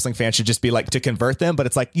non-wrestling fans should just be like to convert them, but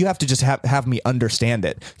it's like you have to just have me understand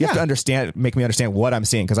it. You have to make me understand what I'm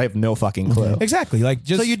seeing, because I have no fucking clue. Exactly. Like,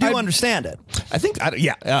 so you do understand it. I think,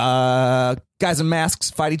 guys in masks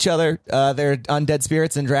fight each other. They're undead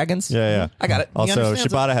spirits and dragons. Yeah. I got it. Also,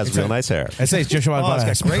 Shibata has real nice hair. I say Shibata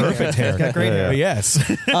has perfect hair. Got great hair. Yes.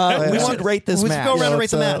 We should rate this match. Go around and rate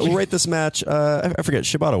the match. We'll rate this match. I forget.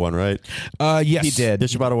 Shibata won, right? Yes, he did. Did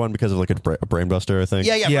Shibata won because of like a brainbuster, I think?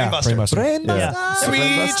 Yeah, Brainbuster.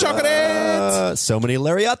 Sweet chocolate. So many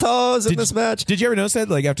lariatos in this match. Did you ever notice that?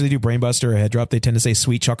 Like, after they do brainbuster or head drop, they tend to say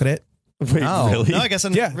sweet chocolate. Wait, really? No, I guess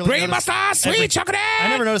I'm Yeah, really brain noticed- buster, sweet chocolate. I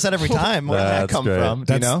never noticed that every time. Where did that That's come great. from?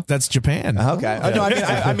 Do you know? That's Japan. Okay. Oh, no,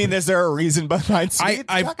 I mean, is there a reason behind sweet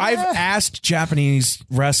I've chocolate? asked Japanese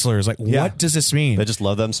wrestlers, like, Yeah. what does this mean? They just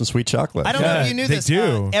love them some sweet chocolate. I don't know if you knew they this.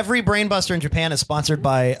 do. Every Brainbuster in Japan is sponsored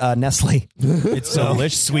by Nestle. It's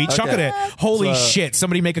delicious. Sweet chocolate. Holy shit.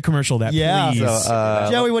 Somebody make a commercial of that, Yeah. please. So,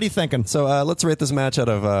 Joey, what are you thinking? So let's rate this match out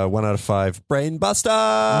of 1 out of 5. Brain Buster,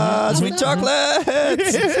 sweet chocolate.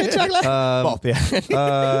 Sweet chocolate. Both,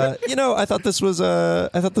 yeah. I thought this was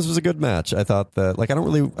a good match. I thought that I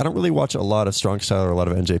don't really watch a lot of Strong Style or a lot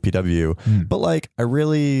of NJPW, but I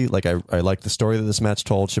really I like the story that this match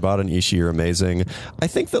told. Shibata and Ishii are amazing. I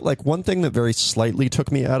think that one thing that very slightly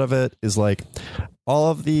took me out of it is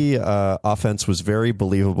all of the offense was very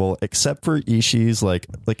believable, except for Ishii's like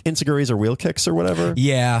enziguris or wheel kicks or whatever.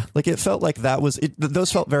 Yeah. It felt like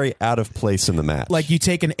those felt very out of place in the match. Like you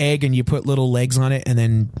take an egg and you put little legs on it and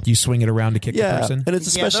then you swing it around to kick the person. and it's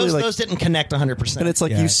especially those didn't connect 100%. and it's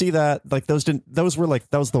you see that that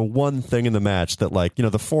was the one thing in the match that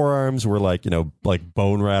the forearms were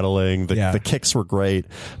bone rattling, the kicks were great,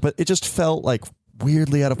 but it just felt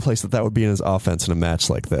weirdly out of place that would be in his offense in a match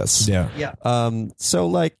like this. Yeah.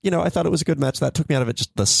 So I thought it was a good match. That took me out of it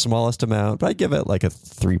just the smallest amount, but I'd give it a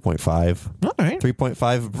 3.5. All right.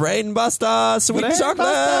 3.5 Brain Buster, sweet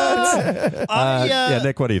chocolate.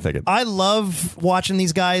 Nick, what are you thinking? I love watching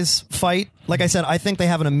these guys fight. Like I said, I think they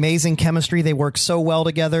have an amazing chemistry. They work so well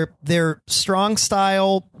together. They're strong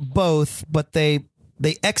style both, but they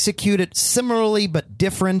execute it similarly but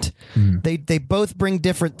different. They both bring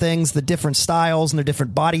different things, the different styles and their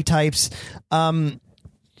different body types.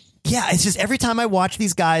 It's just every time I watch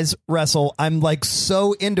these guys wrestle, I'm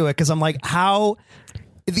so into it because I'm how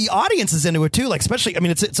the audience is into it too. Especially,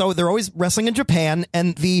 so they're always wrestling in Japan,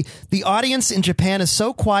 and the audience in Japan is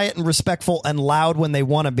so quiet and respectful and loud when they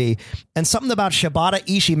want to be. And something about Shibata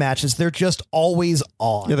Ishii matches, they're just always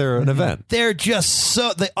on. Yeah, they're an event. They're just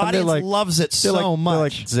the audience loves it so much.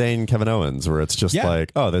 They're like Zayn Kevin Owens, where it's just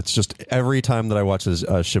that's just every time that I watch a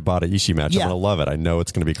Shibata Ishii match, I'm gonna love it. I know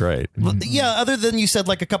it's gonna be great. Yeah, other than you said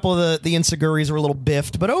a couple of the enziguris were a little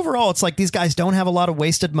biffed, but overall it's these guys don't have a lot of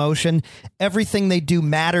wasted motion. Everything they do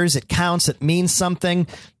matters. It counts. It means something.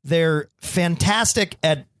 They're fantastic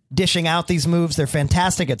at dishing out these moves. They're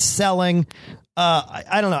fantastic at selling.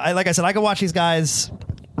 I don't know. Like I said, I could watch these guys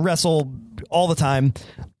wrestle all the time.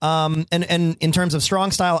 And in terms of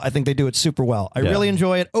strong style, I think they do it super well. I really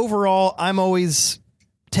enjoy it. Overall, I'm always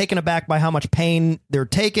taken aback by how much pain they're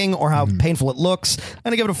taking or how painful it looks.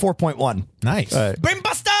 I'm going to give it a 4.1. Nice. Brain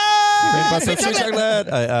Buster! Sweet chocolate.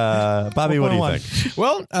 Bobby, what do you think?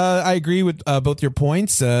 Well, I agree with both your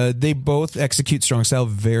points. They both execute strong style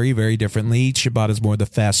very, very differently. Shibata's more the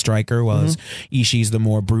fast striker, while Ishii's the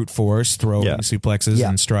more brute force, throwing suplexes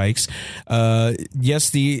and strikes.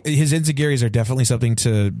 Yes, his enziguris are definitely something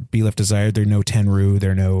to be left desired. They're no Tenryu,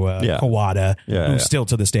 they're no Kawada, who still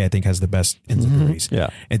to this day I think has the best enziguris. Yeah.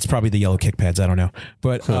 It's probably the yellow kick pads, I don't know.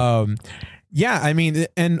 But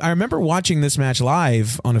and I remember watching this match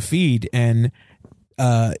live on a feed, and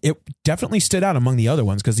it definitely stood out among the other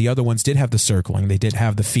ones because the other ones did have the circling, they did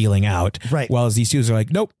have the feeling out, right? While these two are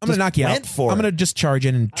nope, I'm going to knock you out. I'm going to just charge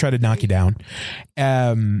in and try to knock you down.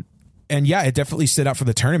 And it definitely stood out for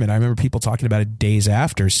the tournament. I remember people talking about it days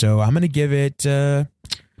after. So I'm going to give it, I'm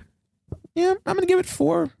going to give it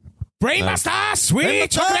 4. Brainbuster,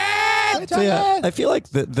 sweet chocolate. So I feel like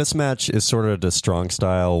this match is sort of to strong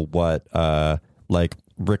style what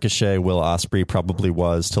Ricochet, Will Ospreay probably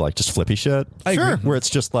was to just flippy shit. I agree. Where it's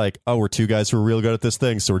just we're two guys who are real good at this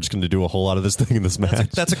thing, so we're just going to do a whole lot of this thing in this match.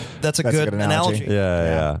 That's a good analogy.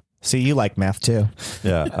 Yeah. See, you like math too.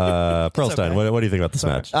 Yeah. Pearlstein, what do you think about this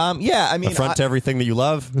match? A front to everything that you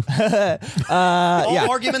love. All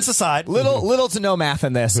arguments aside, little to no math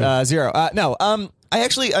in this. 0. No. I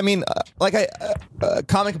actually, common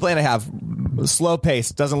complaint I have, slow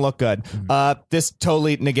pace, doesn't look good. This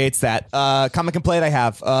totally negates that. Common complaint I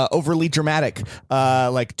have, overly dramatic,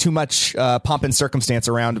 too much pomp and circumstance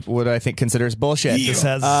around what I think considers bullshit. This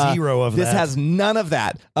has zero of that. This has none of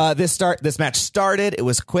that. This match started, it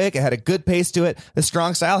was quick, it had a good pace to it. The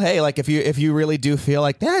strong style, hey, if you really do feel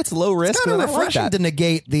it's low risk, it's kind of refreshing to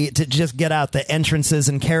negate to just get out the entrances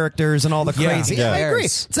and characters and all the crazy. Yeah, I agree.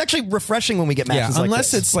 It's actually refreshing when we get matches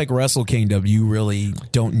unless this. it's like Wrestle Kingdom, you really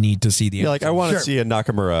don't need to see the. I want to see a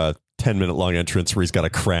Nakamura 10-minute long entrance where he's got a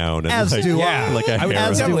crown and As like, do I. like a I would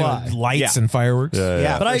harem. definitely I. lights and fireworks.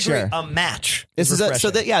 Yeah, But I for agree. sure. A match. This is this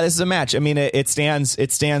is a match. I mean, it stands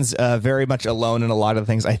very much alone in a lot of the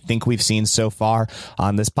things I think we've seen so far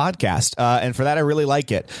on this podcast, and for that I really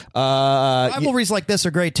like it. Rivalries like this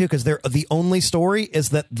are great too because they're the only story is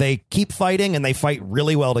that they keep fighting and they fight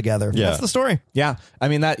really well together. Yeah. That's the story. Yeah, I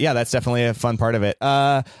mean that's definitely a fun part of it.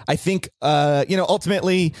 I think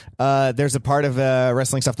ultimately there's a part of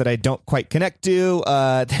wrestling stuff that I don't quite connect to.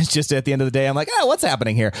 That's just at the end of the day I'm like, oh, what's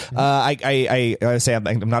happening here? I say I'm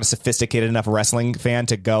not a sophisticated enough wrestling fan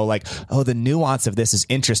to go like, oh, the nuance of this is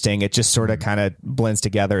interesting. It just sort of kind of blends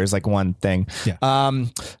together as like one thing. Yeah.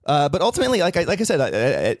 But ultimately, like I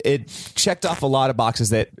said, it checked off a lot of boxes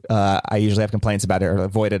that I usually have complaints about it or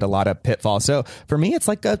avoided a lot of pitfalls. So for me, it's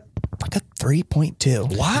like a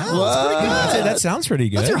 3.2. Wow. That's pretty good. That sounds pretty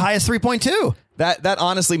good. That's your highest 3.2. That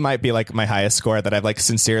honestly might be like my highest score that I've like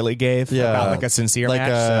sincerely gave about like a sincere like match.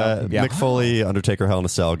 So, yeah. Mick Foley, Undertaker, Hell in a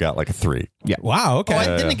Cell got like a 3. Yeah. Wow. Okay. Oh,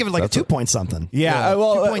 I didn't give it like a 2 point something. Yeah,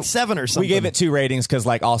 well, 2.7 or something. We gave it 2 ratings because,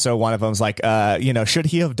 like, also one of them's like, should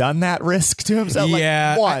he have done that risk to himself? Like,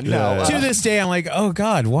 Yeah. one, no. To this day, I'm like, oh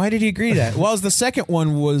God, why did he agree to that? Well, the second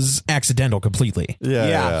one was accidental completely.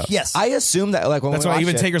 Yeah. Yes. I assume that, like, when That's we why watched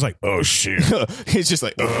even it, Taker's like, oh shit. he's just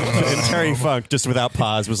like, And Terry Funk, just without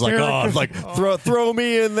pause, was like, throw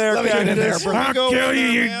me in there. Cactus. I'll kill you,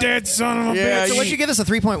 you dead son of a Yeah, bitch. So what'd you give this? A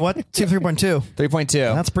 3.2?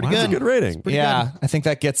 3.2. That's pretty That's a good. good rating. Yeah, I think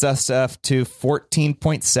that gets us to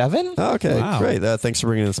 14.7. Okay, Wow. great. Thanks for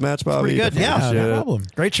bringing this match, Bobby. pretty good. Definitely Yeah, appreciate no it. problem.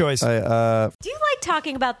 Great choice. Do you like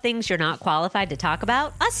talking about things you're not qualified to talk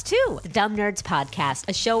about? Us too. The Dumb Nerds Podcast,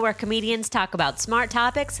 a show where comedians talk about smart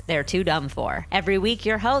topics they're too dumb for. Every week,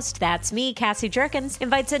 your host, that's me, Cassie Jerkins,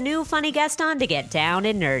 invites a new funny guest on to get down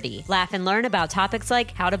and nerdy. Laugh and learn about topics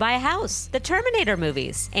like how to buy a house, the Terminator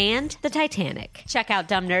movies, and the Titanic. Check out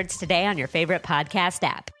Dumb Nerds today on your favorite podcast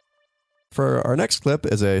app. For our next clip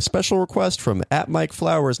is a special request from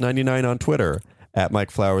 @MikeFlowers99 on Twitter.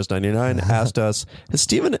 @MikeFlowers99 asked us, has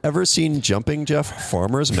Steven ever seen Jumping Jeff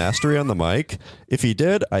Farmer's mastery on the mic? If he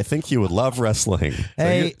did, I think he would love wrestling.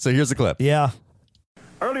 Hey. So here's the clip. Yeah.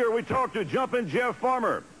 Earlier, we talked to Jumpin' Jeff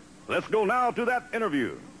Farmer. Let's go now to that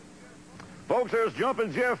interview. Folks, there's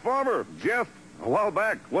Jumpin' Jeff Farmer. Jeff, a while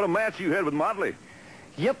back, what a match you had with Motley.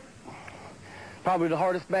 Yep. Probably the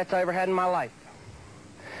hardest match I ever had in my life.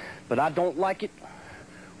 But I don't like it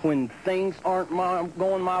when things aren't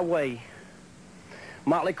going my way.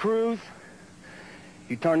 Motley Cruz,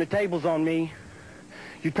 you turn the tables on me.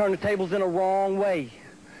 You turn the tables in a wrong way.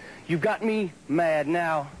 You got me mad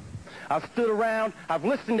now. I've stood around. I've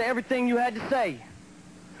listened to everything you had to say.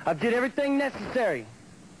 I did everything necessary.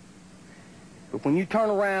 But when you turn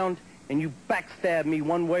around and you backstab me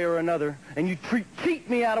one way or another, and you cheat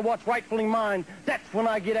me out of what's rightfully mine, that's when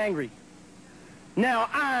I get angry. Now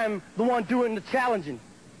I'm the one doing the challenging.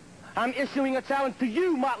 I'm issuing a challenge to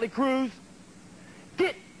you, Motley Cruz.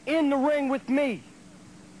 Get in the ring with me.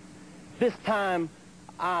 This time,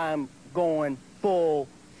 I'm going full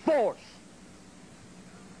force.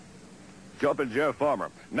 Jumpin' Jeff Farmer.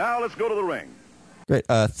 Now let's go to the ring. Great.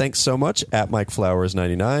 Thanks so much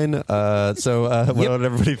 @MikeFlowers99. What would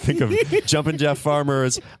everybody think of Jumpin' Jeff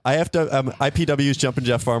Farmer's? I have to. IPW's Jumpin'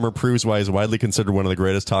 Jeff Farmer proves why he's widely considered one of the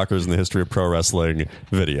greatest talkers in the history of pro wrestling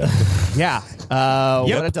video. Yeah.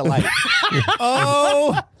 What a delight.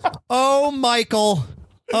 Oh, Michael.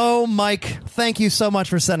 Oh, Mike. Thank you so much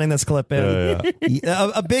for sending this clip in.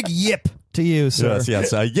 A big yip to you, sir.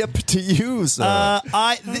 Yes. Yip to you, sir.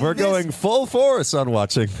 We're going full force on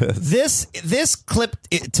watching this. This clip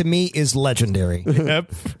to me is legendary.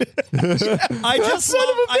 I just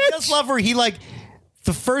love where he like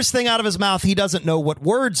the first thing out of his mouth he doesn't know what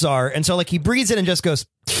words are, and so like he breathes in and just goes.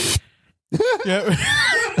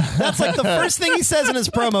 That's like the first thing he says in his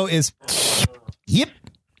promo is yip.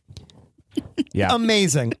 Yeah.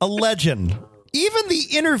 Amazing. A legend. Even the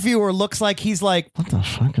interviewer looks like he's like, what the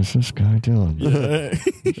fuck is this guy doing?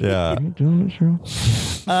 Yeah.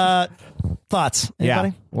 Thoughts? Yeah.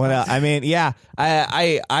 Anybody? Well, I mean, yeah.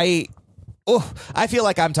 I feel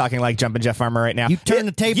like I'm talking like Jumpin' Jeff Farmer right now. You turn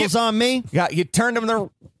the tables on me? You turned them the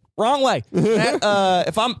wrong way.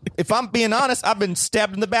 If I'm being honest, I've been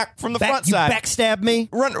stabbed in the back from the front You side. backstab me?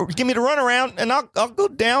 Give me the run around, and I'll go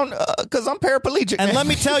down because I'm paraplegic. And man. let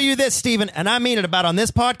me tell you this, Steven, and I mean it about on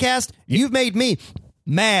this podcast, you've made me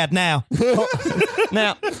mad now.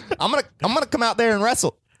 Now I'm gonna come out there and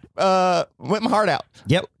wrestle with my heart out.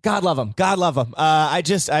 Yep. God love him. God love him. I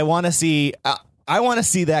want to see. I want to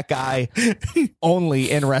see that guy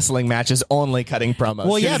only in wrestling matches, only cutting promos.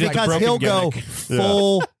 Well, yeah, Should've did because broken he'll go gimmick.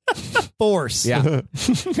 full force. Yeah.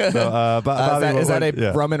 Bobby, is that a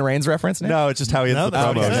yeah. Roman Reigns reference? Nick? No, it's just how he ends the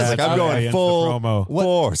promo. He's like, I'm going full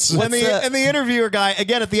force. And the interviewer guy,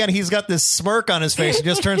 again, at the end, he's got this smirk on his face. He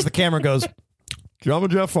just turns to the camera and goes, I'm a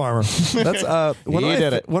Jeff Farmer. That's one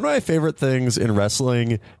of my favorite things in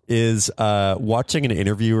wrestling is watching an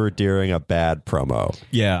interviewer during a bad promo.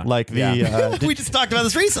 Yeah. Like the we just talked about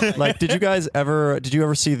this recently. like, did you ever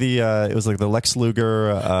see the it was like the Lex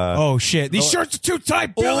Luger oh shit, these shirts are too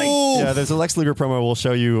tight, Billy. yeah, there's a Lex Luger promo we'll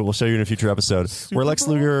show you in a future episode where Lex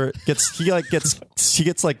Luger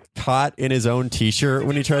gets like caught in his own t-shirt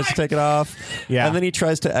when he tries to take it off. Yeah. And then he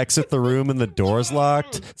tries to exit the room and the door's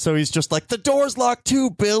locked. So he's just like, the door's locked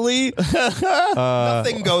too, Billy.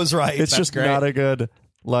 Nothing goes right. It's just great. not a good.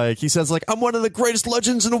 Like, he says, like, I'm one of the greatest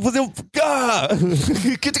legends in the. Who was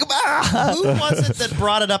it that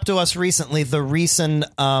brought it up to us recently? The recent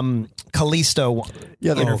Kalisto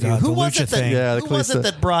interview. God, Who the was Lucha it that? thing. Yeah, the who was it Kalisto.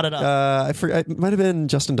 that brought it up? I forget. It might have been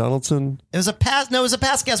Justin Donaldson. It was a past. No, it was a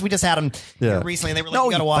past guest. We just had him here recently. And they were like,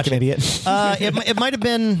 "You got to watch it." Idiot. It might have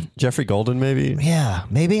been. Jeffrey Golden, maybe. Yeah,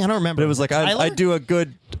 maybe I don't remember. But it was like, I do a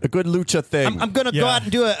good lucha thing. I'm gonna go out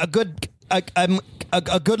and do a good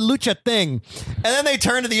lucha thing, and then they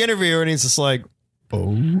turn to the interviewer and he's just like,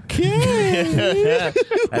 okay.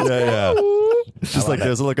 yeah. Just like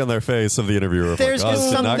there's a look on their face of the interviewer. There's like, just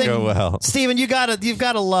this did not something, go well. Steven, you've got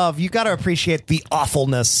to appreciate the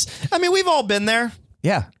awfulness. I mean, we've all been there.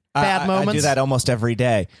 Yeah. Bad I moments. do that almost every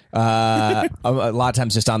day. A lot of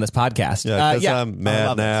times just on this podcast. Yeah, because I'm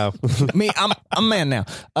mad now. I'm mad now.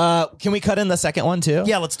 Can we cut in the second one too?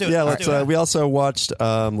 Yeah, let's do it. Yeah, Let's do it. we also watched.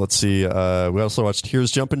 Let's see. We also watched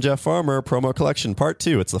Here's Jumpin' Jeff Farmer promo collection part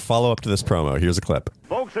 2. It's the follow up to this promo. Here's a clip.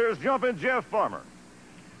 Folks, here's Jumpin' Jeff Farmer.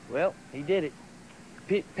 Well, he did it.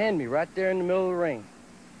 Pinned me right there in the middle of the ring.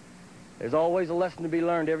 There's always a lesson to be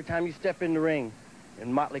learned every time you step in the ring.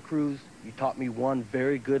 In Motley Crue, you taught me one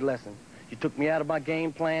very good lesson. You took me out of my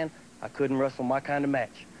game plan. I couldn't wrestle my kind of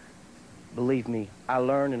match. Believe me, I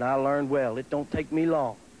learned, and I learned well. It don't take me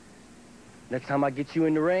long. Next time I get you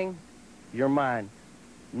in the ring, you're mine.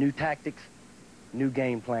 New tactics, new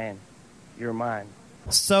game plan. You're mine.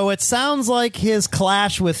 So it sounds like his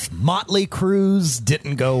clash with Motley Crue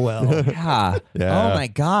didn't go well. Yeah. Yeah. Oh my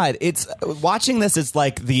God. It's watching this is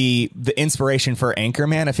like the inspiration for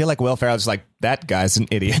Anchorman. I feel like Will Ferrell's just like, that guy's an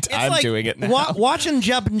idiot. I'm like doing it now. Watching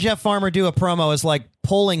Jeff Farmer do a promo is like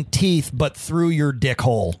pulling teeth, but through your dick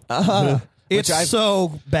hole. It's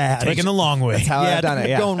so bad. Taking a long way. That's how I've done it.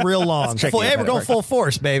 Yeah. Going real long. tricky, Hey, we're but it going works. full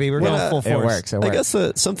force, baby. We're going full force. It works. I guess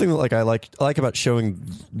something that I like about showing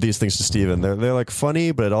these things to Steven, they're like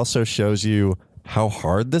funny, but it also shows you how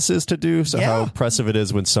hard this is to do. So how impressive it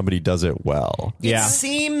is when somebody does it well. It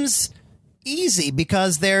seems easy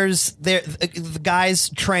because the guys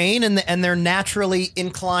train and they're naturally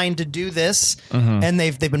inclined to do this, and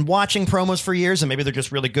they've been watching promos for years, and maybe they're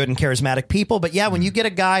just really good and charismatic people. But yeah, when you get a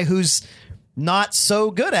guy who's not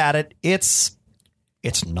so good at it, it's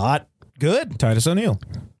not good. Titus O'Neil.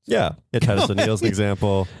 Yeah. Titus O'Neil's an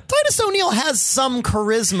example. Titus O'Neil has some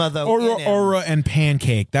charisma though. Aura and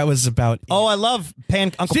Pancake. That was about it. Oh, I love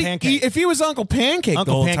Uncle See, Pancake. if he was Uncle Pancake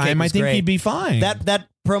Uncle the whole Pancake time, I was think great. he'd be fine. That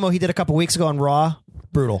promo he did a couple weeks ago on Raw,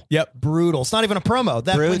 brutal. Yep. Brutal. It's not even a promo.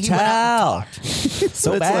 That when he went out and talked.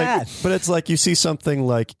 So But it's bad. but it's like you see something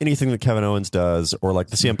like anything that Kevin Owens does, or like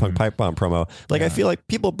the CM Punk Pipe Bomb promo. Like I feel like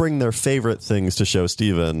people bring their favorite things to show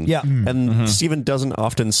Steven. Yeah. And Steven doesn't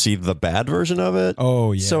often see the bad version of it.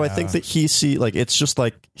 Oh, yeah. So I think that it's just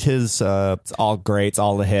like his. It's all great. It's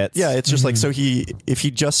all the hits. Yeah, it's just like so if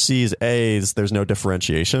he just sees A's, there's no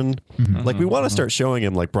differentiation. Like we want to start showing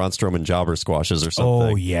him like Braun Strowman jobber squashes or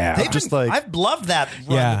something. Oh yeah. I've loved that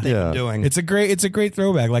run that they've been doing. It's a great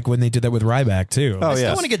throwback, like when they did that with Ryback too. Oh I still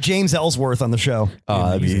yeah. want to get James Ellsworth on the show.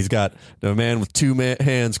 He's got a man with two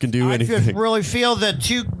hands can do I anything. just really feel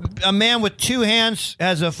that a man with two hands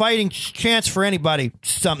has a fighting chance for anybody.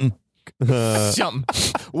 Something. Something.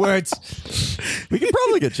 Words. We can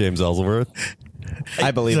probably get James Ellsworth.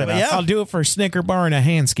 I believe it. Yeah. I'll do it for a Snicker bar and a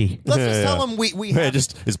Hansky. Let's just tell him we Hey, have.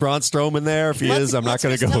 is Braun Strowman there? If he is, I'm not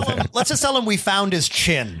going to go there. Let's just tell him we found his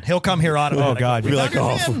chin. He'll come here automatically. Oh, God. We Be found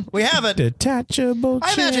like, his oh. chin. We have it. Detachable.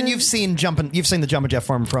 I imagine you've seen the Jumpin' Jeff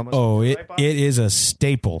Farmer promos. Oh, it is a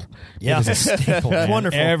staple. Yeah. It is a staple. Man.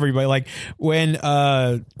 Wonderful. Everybody, like when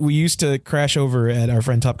we used to crash over at our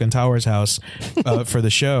friend Top Gun Tower's house for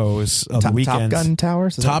the shows on the weekends. Top Gun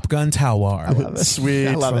Towers? Top Gun Tower. I love it. Sweet.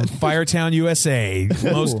 I love From it. Firetown, USA.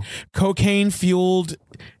 Most cocaine-fueled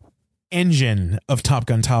engine of Top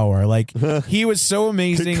Gun Tower. Like, he was so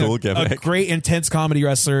amazing. Cool a gimmick. great, intense comedy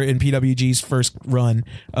wrestler in PWG's first run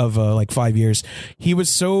of like 5 years. He was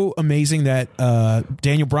so amazing that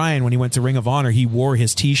Daniel Bryan, when he went to Ring of Honor, he wore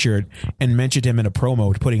his T-shirt and mentioned him in a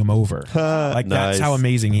promo, putting him over. Like, that's Nice. how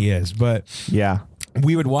amazing he is. But Yeah.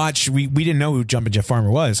 we would watch. We didn't know who Jumpin' Jeff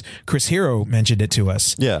Farmer was. Chris Hero mentioned it to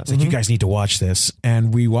us. Yeah. It's like, you guys need to watch this,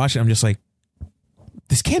 and we watched it. I'm just like,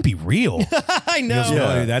 this can't be real. I He know. goes,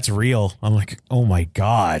 no, dude, that's real. I'm like, oh my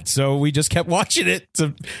God. So we just kept watching it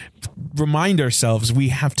to remind ourselves we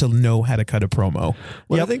have to know how to cut a promo.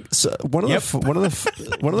 Well, I think one of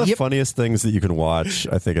the funniest things that you can watch,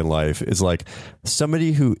 I think, in life is like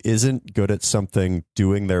somebody who isn't good at something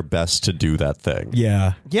doing their best to do that thing.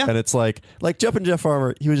 Yeah. Yeah. And it's like Jumpin' Jeff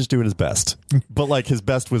Farmer, he was just doing his best, but like his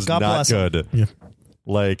best was God not bless him. good. Yeah.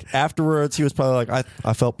 Like afterwards, he was probably like,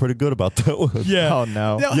 I felt pretty good about that one. Yeah. Oh,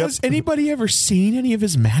 no. Now, has anybody ever seen any of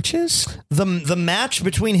his matches? The match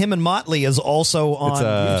between him and Motley is also on It's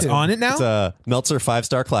YouTube. On it now? It's a Meltzer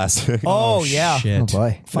 5-star classic. Oh, yeah. Shit. Oh,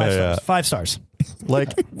 boy. Five Yeah, stars. yeah. 5 stars.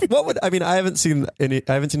 Like, what would I haven't seen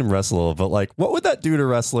him wrestle, but like, what would that do to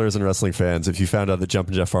wrestlers and wrestling fans if you found out that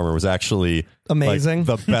Jumpin' Jeff Farmer was actually Amazing.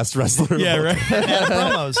 like, the best wrestler? Yeah, right. Bad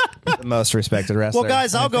promos. The most respected wrestler. Well,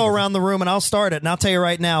 guys, I'll go around the room and I'll start it. And I'll tell you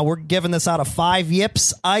right now, we're giving this out of 5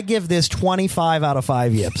 yips. I give this 25 out of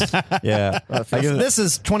 5 yips. Yeah, This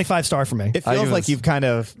is 25 star for me. It I feels give like this- you've kind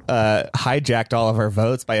of hijacked all of our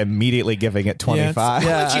votes by immediately giving it 25. I'll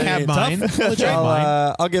let you I have mean, mine. I'll let you have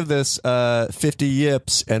mine. I'll give this 50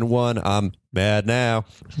 yips and 1 I'm mad now.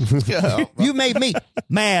 You made me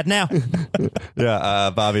mad now. Yeah,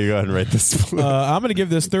 Bobby, go ahead and rate this. I'm going to give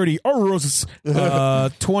this 30 roses,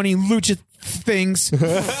 20 lucha things,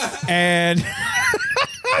 and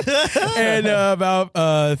and about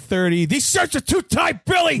 30. These shirts are too tight,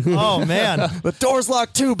 Billy. Oh, man. The door's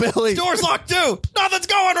locked too, Billy. Door's locked too. Nothing's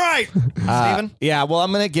going right. Steven? Yeah, well,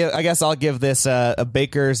 I'm gonna give. I guess I'll give this a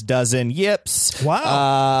baker's dozen yips.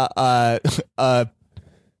 Wow.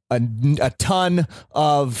 A ton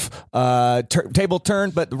of table turn,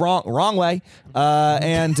 but the wrong way,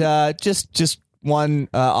 and just one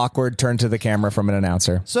awkward turn to the camera from an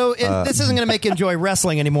announcer. So this isn't going to make you enjoy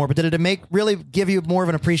wrestling anymore, but did it really give you more of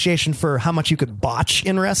an appreciation for how much you could botch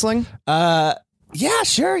in wrestling? Yeah,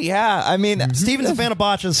 sure. Yeah, I mean, Steven's a fan of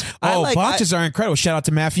botches. Botches are incredible. Shout out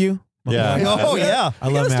to Matthew. Yeah. Oh, yeah. I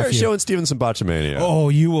You love gotta start Matthew. showing Steven some botchamania. Oh,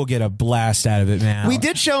 you will get a blast out of it, man. We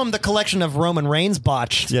did show him the collection of Roman Reigns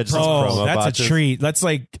botched. Yeah, just some Oh, promo that's botches. a treat. That's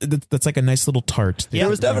like a nice little tart. Yeah.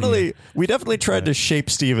 We definitely tried to shape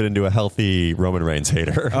Steven into a healthy Roman Reigns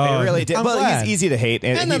hater. it really did. I'm Well, glad. he's easy to hate,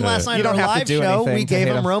 And then last night you on don't our have live to do show, anything we to gave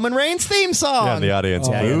hate him Roman Reigns' theme song. Yeah, the audience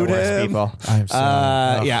Yeah, you're the booed worst him. people. I'm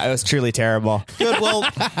sorry. Yeah, it was truly terrible. Good. Well,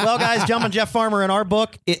 guys, Jumpin' Jeff Farmer in our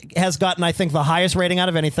book it has gotten, I think, the highest rating out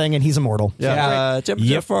of anything, and he's immortal. Yeah,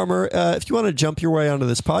 Jeff Farmer, if you want to jump your way onto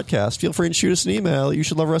this podcast, feel free and shoot us an email. You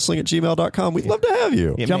should love wrestling at gmail.com. We'd love to have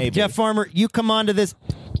you. Yeah, Jumpin' maybe. Jeff Farmer, you come on to this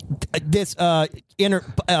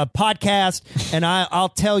podcast, and I'll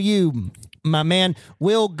tell you, my man,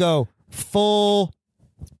 we'll go full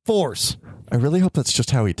force. I really hope that's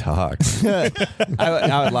just how he talks. I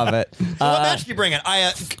would love it. What match did you bring it?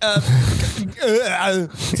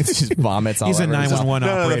 It's just vomits all He's a over himself. 911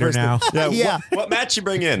 No, the operator first now. thing- Yeah. What match you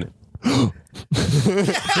bring in?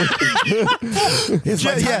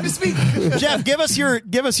 Jeff, give us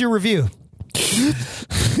your review.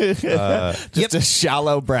 Just a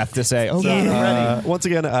shallow breath to say, okay. Once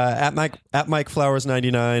again, at Mike Flowers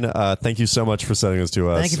 99. Thank you so much for sending this to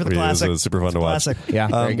us. Thank you for the It classic. was super fun to watch. Classic. Yeah,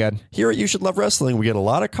 very good. Here at You Should Love Wrestling, we get a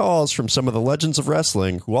lot of calls from some of the legends of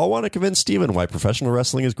wrestling who all want to convince Steven why professional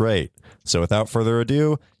wrestling is great. So without further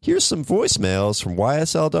ado, here's some voicemails from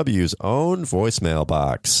YSLW's own voicemail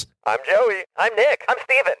box. I'm Joey. I'm Nick. I'm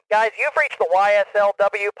Steven. Guys, you've reached the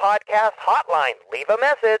YSLW podcast hotline. Leave a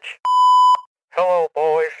message. Hello,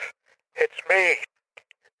 boys. It's me,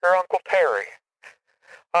 your Uncle Terry.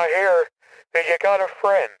 I hear that you got a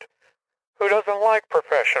friend who doesn't like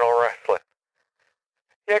professional wrestling.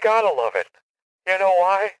 You gotta love it. You know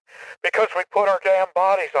why? Because we put our damn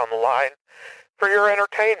bodies on the line for your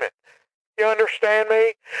entertainment. You understand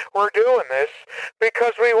me? We're doing this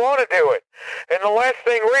because we want to do it. And the last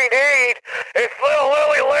thing we need is little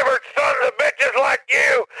lily-livered sons of bitches like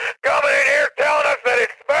you coming in here telling us that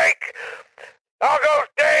it's fake. I'll go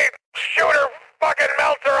Dave Shooter fucking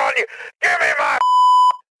Meltzer on you. Give me my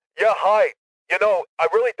Yeah, hi. You know, I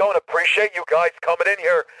really don't appreciate you guys coming in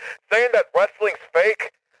here saying that wrestling's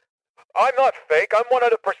fake. I'm not fake. I'm 100%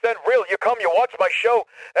 real. You come, you watch my show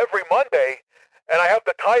every Monday, and I have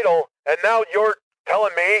the title, and now you're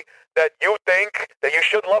telling me that you think that you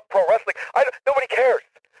should love pro wrestling. Nobody cares.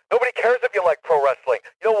 Nobody cares if you like pro wrestling.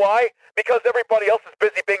 You know why? Because everybody else is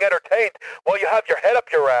busy being entertained while you have your head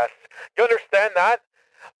up your ass. You understand that?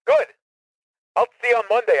 Good. I'll see you on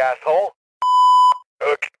Monday, asshole.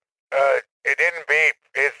 Look, it didn't beep.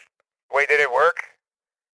 Wait, did it work?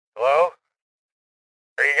 Hello?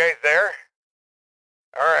 Are you guys there?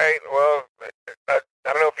 All right, well, I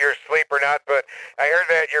don't know if you're asleep or not, but I heard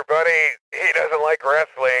that your buddy, he doesn't like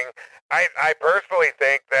wrestling. I personally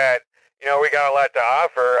think that, we got a lot to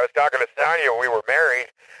offer. I was talking to Sonya when we were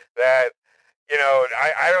married, that,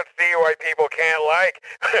 I don't see why people can't like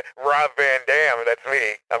Rob Van Dam. That's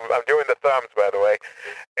me. I'm doing the thumbs, by the way.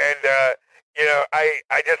 And,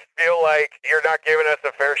 I just feel like you're not giving us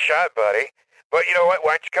a fair shot, buddy. But you know what?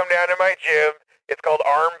 Why don't you come down to my gym? It's called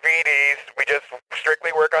Arm VDs. We just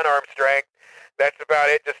strictly work on arm strength. That's about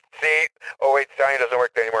it. Just see. Oh, wait, Sonya doesn't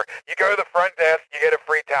work there anymore. You go to the front desk, you get a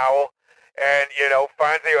free towel, and,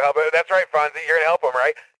 Fonzie will help. That's right, Fonzie. You're going to help him,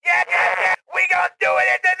 right? Yeah. We going to do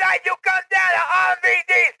it tonight. You come down to Arm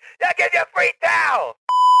VDs. They'll give you a free towel.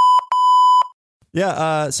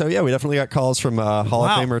 Yeah, we definitely got calls from Hall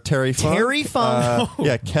of Famer Terry Funk. Terry Funk.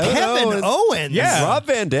 Kevin Owens. Yeah. Rob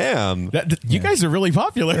Van Dam. You guys are really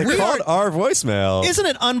popular. They called our voicemail. Isn't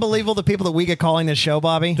it unbelievable the people that we get calling this show,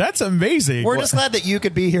 Bobby? That's amazing. We're just glad that you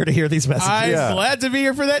could be here to hear these messages. I'm glad to be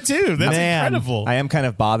here for that, too. That's incredible. I am kind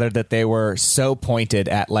of bothered that they were so pointed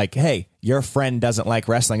at, like, hey, your friend doesn't like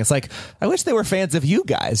wrestling. It's like, I wish they were fans of you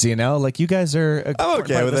guys, Like, you guys are... I'm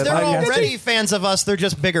okay with it. They're already fans of us. They're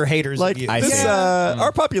just bigger haters of you.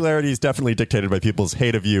 Our popularity is definitely dictated by people's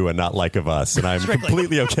hate of you and not like of us, and I'm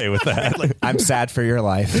completely okay with that. I'm sad for your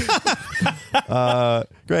life.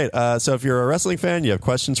 Great. So if you're a wrestling fan, you have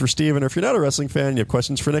questions for Steven, or if you're not a wrestling fan, you have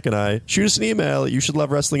questions for Nick and I, shoot us an email at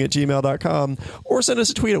youshouldlovewrestling@gmail.com, or send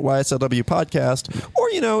us a tweet at YSLW Podcast, or,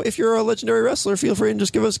 if you're a legendary wrestler, feel free and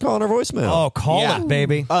just give us a call on our voicemail. Oh, call it,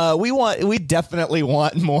 baby. We definitely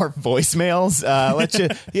want more voicemails.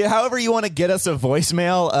 However you want to get us a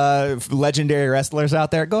voicemail, legendary wrestlers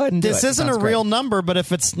out there, go ahead and do it. This isn't a real number, but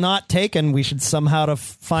if it's not taken, we should somehow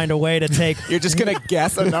find a way to take. You're just going to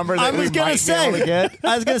guess a number that we might be able to get?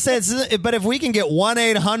 I was going to say, but if we can get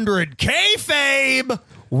 1-800-KFABE,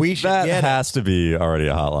 we should that get it. has to be already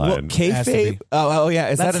a hotline. Well, kayfabe? Oh, yeah.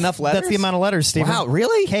 Is that enough letters? That's the amount of letters, Steve. Wow,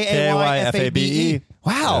 really? KAYFABE.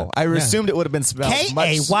 Wow, I assumed it would have been spelled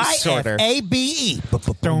much shorter.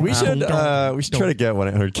 KAYFABE. We should try to get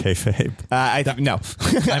 1-800-KFABE. No.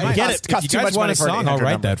 I might get it. If you guys want a song, I'll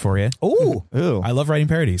write that for you. Ooh. I love writing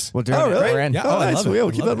parodies. We'll do Oh, it. really? We're in. Yeah. Nice. I love it.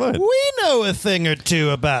 We'll keep that in mind. We know a thing or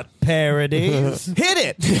two about parodies. Hit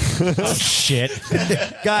it. Shit.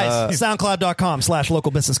 Guys,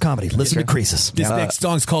 SoundCloud.com/local business comedy. Listen to Creases. This next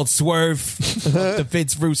song's called Swerve, the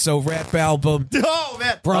Vince Russo rap album. Oh,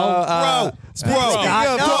 man. Bro.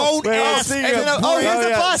 Don't ask. Here's the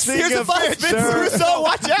bus. Here's the bus. Vince Russo,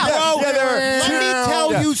 watch out. Let me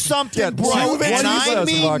tell you something, bro. And I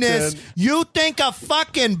mean this. You think a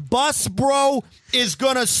fucking bus, bro, is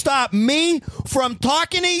going to stop me from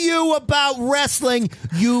talking to you about wrestling?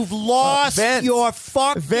 You've lost your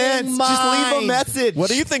fucking mind. Just leave a message. What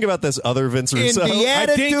do you think about this other Vince Russo? In the I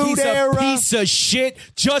think Attitude he's Era. a piece of shit,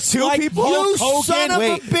 just Two like people? Hulk You Hogan. son of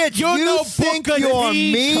a bitch. You think Booker you're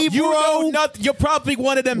T. me, You bro? know nothing. You're probably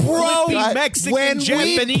one of them flippy Mexican, when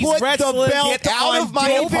Japanese we put wrestlers. the belt Get out on of my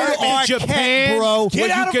David apartment, Arquette, Japan, bro. Get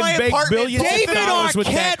where out you of can my make apartment. billions David of dollars with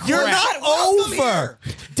that Arquette, crap. you're not over.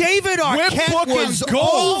 David Arquette booking was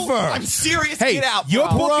gold. over. I'm serious. Hey, Get out, you're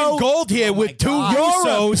bro. booking gold here with 2 You're a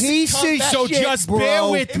Usos. piece of So shit, just bro. bear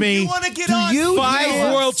with me. You want to get Do on? you 5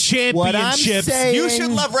 hear world what I'm championships. saying? You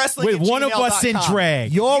should love wrestling with one of us in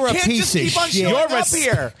drag. You're a can't piece just of keep on shit. showing You're up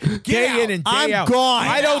here. Day Get in and day I'm out. gone.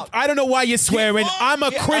 I don't know why you're swearing. I'm a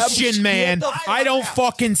Get Christian out. man. Get the fuck I don't out.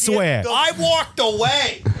 fucking swear. I walked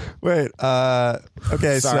away. Wait,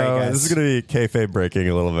 okay, Sorry, guys. this is going to be kayfabe breaking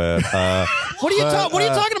a little bit. What are you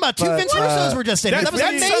talking about? Two Vince Russos were just in. That was That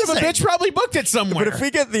amazing. son of a bitch probably booked it somewhere. But if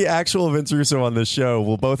we get the actual Vince Russo on this show,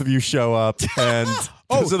 will both of you show up? And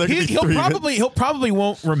so there could be he'll 3 probably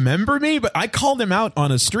won't remember me, but I called him out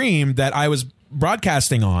on a stream that I was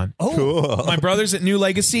broadcasting on. Oh, cool. My brothers at New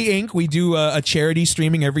Legacy Inc. We do a charity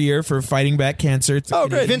streaming every year for fighting back cancer. Oh,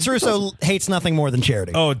 great. Vince Russo hates nothing more than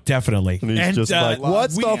charity. Oh, definitely. And he's just like,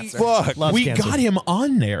 what the fuck? Loves We cancer. got him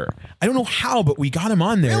on there. I don't know how, but we got him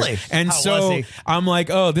on there. Really? And How was so he? I'm like,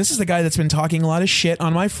 oh, this is the guy that's been talking a lot of shit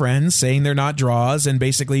on my friends, saying they're not draws, and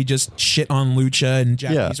basically just shit on lucha and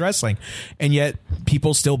Japanese wrestling. And yet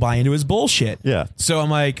people still buy into his bullshit. Yeah. So I'm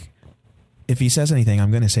like, if he says anything,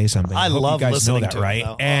 I'm going to say something. I hope love you guys listening know that, to right? him,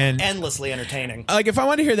 though. And endlessly entertaining. like if I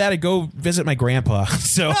want to hear that, I'd go visit my grandpa.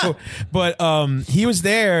 So, but he was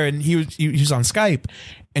there and he was on Skype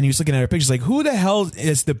and he was looking at our pictures like, who the hell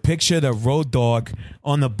is the picture of the road dog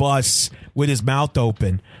on the bus with his mouth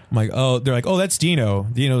open? I'm like, oh, they're like, oh, that's Dino.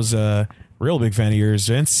 Dino's a real big fan of yours,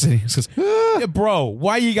 Vince. And he says, yeah, bro,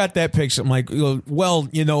 why you got that picture? I'm like, well,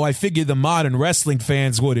 I figured the modern wrestling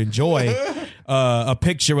fans would enjoy a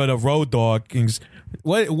picture of the road dog. And he's,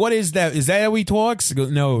 what is that? Is that how he talks? I go,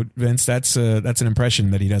 no, Vince, that's an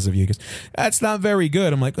impression that he does of you. He goes, that's not very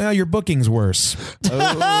good. I'm like, well, your booking's worse.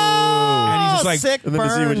 And he's just like, sick And then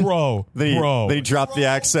does he- burn. bro. Then he dropped the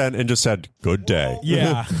accent and just said, "Good day."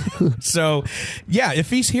 Yeah. So, yeah, if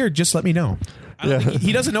he's here, just let me know. I don't think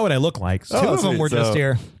he doesn't know what I look like. So. Two of them were just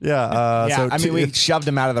here. Yeah. Yeah, so I mean, we shoved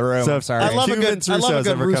him out of the room. So I'm sorry. I love a two good- Vince I love a Russos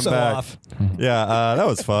good ever Russo come back. off. Yeah, that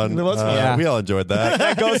was fun. It was fun. Yeah. We all enjoyed that.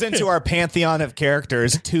 That goes into our pantheon of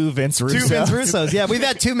characters. Two Vince Russo. Two Vince Russos. Yeah, we've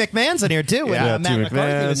had two McMahons in here too. When, Yeah, Matt two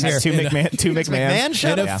McCarthy was McMahons. here. Two McMahon. McMahon show.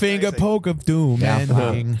 And a finger poke of doom. Yeah.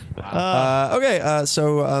 Ending.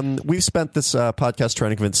 So we've spent this podcast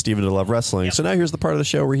trying to convince Steven to love wrestling. So now here's the part of the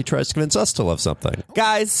show where he tries to convince us to love something.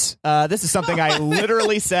 Guys, this is something I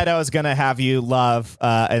literally said I was going to have you love in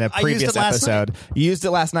a used previous it last episode. You used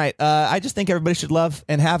it last night. I just think everybody should love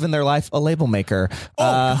and have in their life a label maker.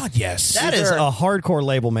 Oh, God, yes. That is a hardcore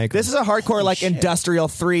label maker. This is a hardcore, like industrial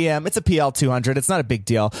 3M. It's a PL200. It's not a big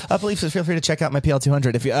deal. Please feel free to check out my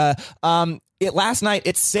PL200 if you. Last night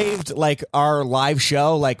it saved like our live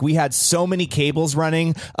show. Like we had so many cables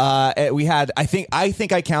running. We had I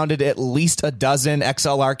think I counted at least a dozen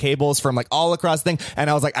XLR cables from like all across the thing.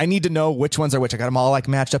 And I was like, I need to know which ones are which. I got them all like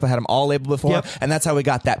matched up. I had them all labeled before, Yep. and that's how we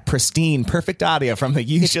got that pristine, perfect audio from the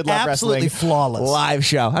You Should Love absolutely Wrestling flawless. live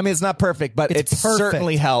show. I mean, it's not perfect, but It's it perfect.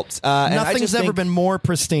 certainly helped. And I Nothing's just ever think- been more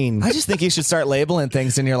pristine. I just think you should start labeling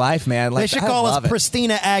things in your life, man. Like They should I call us love it.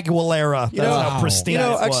 Pristina Aguilera. That's how pristine. it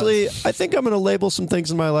was. Actually, I think I'm going to label some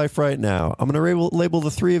things in my life right now. I'm going to label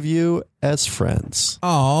the three of you as friends.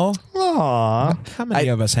 Oh, Aw. how many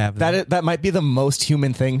of us have that? That might be the most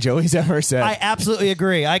human thing Joey's ever said. I absolutely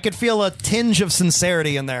agree. I could feel a tinge of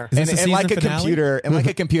sincerity in there. Is this and the like a season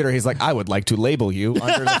finale? computer, he's like, I would like to label you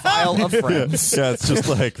under the file of friends. Yeah, it's just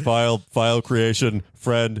like file creation,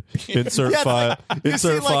 friend, insert Yeah, file, you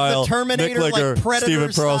insert see, like, file. the Terminator, Nick like, Ligger, Predator Stephen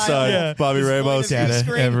Pearlstein, style. Yeah. Bobby Display Ramos. the view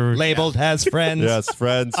screen. Labeled as friends. Yes,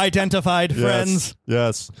 friends. Identified friends.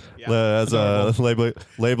 Yes. As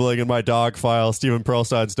labeling in my dog file, Stephen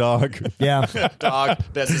Pearlstein's dog. Yeah. Dog.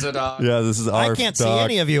 This is a dog. Yeah, this is our I can't see dog.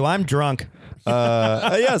 any of you. I'm drunk.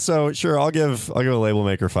 Yeah, so sure, I'll give a label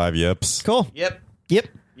maker 5 yips. Cool. Yep. Yep.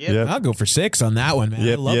 Yep. I'll go for 6 on that one, man.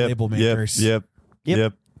 I love label makers. Yep.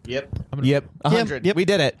 Yep. Yep. 100. Yep. We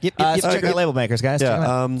did it. Yep, yep, yep. So check out label makers, guys. Check 'em Yeah.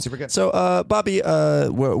 out. Super good. So, Bobby,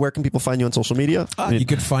 where can people find you on social media? You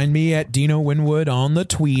could find me at Dino Winwood on the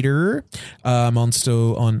Twitter.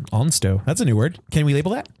 Onsto. That's a new word. Can we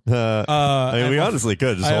label that? I mean, we honestly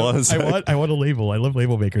could. Just hold on a second. I want a label. I love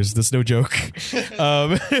label makers. That's no joke.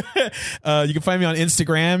 You can find me on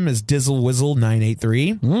Instagram as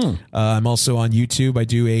DizzleWizzle983. I'm also on YouTube. I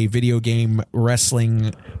do a video game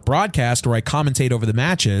wrestling broadcast where I commentate over the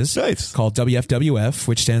matches. Nice. Called WFWF,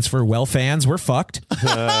 which stands for Well Fans, We're Fucked.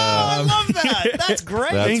 I love that. That's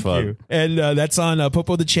great. That's Thank fun. you. And that's on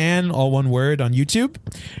Popo the Chan, all one word, on YouTube.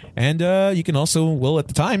 And you can also, at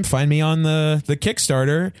the time, find me on the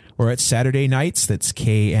Kickstarter or at Saturday Nights. That's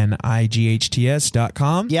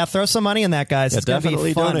KNIGHTS.com. Yeah, throw some money in that, guys. Yeah, It's going to definitely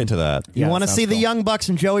be fun. donate to that. You want to sounds see the cool. Young Bucks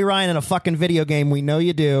and Joey Ryan in a fucking video game? We know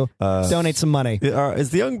you do. Donate some money.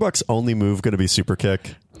 Is the Young Bucks' only move going to be super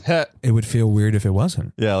kick? It would feel weird if it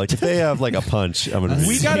wasn't. Yeah, like if they have like a punch, I'm going to.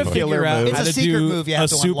 We got to figure out It's how a to secret do move you a have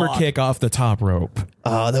to super unlock. kick off the top rope.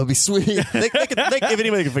 Oh, that would be sweet. If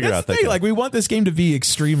anybody can figure it out, they Hey, can. like we want this game to be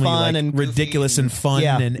extremely Fun like, and goofy ridiculous and fun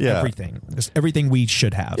Yeah. and Yeah. everything. Just everything we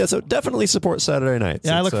should have. Yeah, so definitely support Saturday Nights.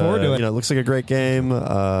 Yeah, I look forward to it. You know, it looks like a great game.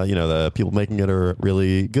 The people making it are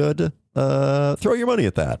really good. Throw your money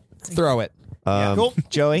at that. Throw it. Cool.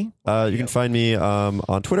 Joey? You can find me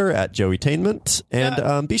on Twitter at Joeytainment.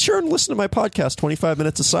 And be sure and listen to my podcast, 25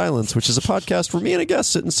 Minutes of Silence, which is a podcast where me and a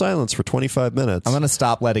guest sit in silence for 25 minutes. I'm going to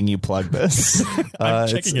stop letting you plug this.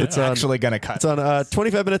 It's on, actually going to cut. It's on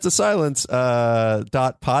 25 Minutes of Silence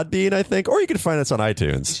 .podbean, I think, or you can find us on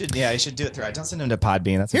iTunes. You should do it through. Don't send them to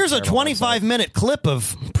Podbean. That's Here's a terrible 25-minute clip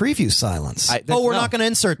of preview silence. We're not going to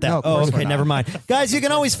insert that. No, of course okay, we're not. never mind. Guys, you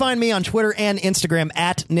can always find me on Twitter and Instagram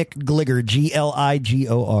at Nick Gligor,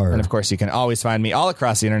 Gligor. And of course, you can always find me all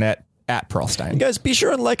across the internet at Pearlstein. And guys, be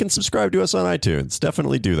sure and like and subscribe to us on iTunes.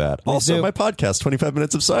 Definitely do that. Also, do. my podcast, 25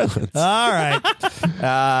 Minutes of Silence. All right.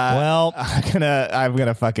 Well, I'm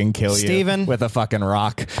gonna fucking kill Steven. you with a fucking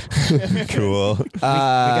rock. Cool. we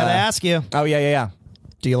gotta ask you. Oh yeah.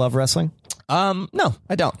 Do you love wrestling? No,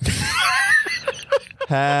 I don't.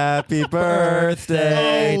 Happy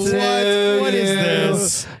birthday to you. What is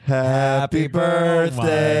this? Happy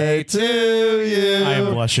birthday to you. I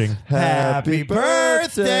am blushing. Happy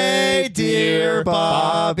birthday, dear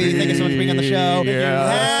Bobby. Thank you so much for being on the show.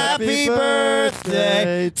 Happy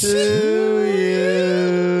birthday to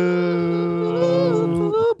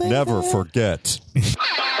you. Never forget.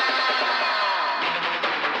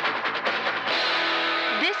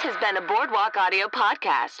 This has been a Boardwalk Audio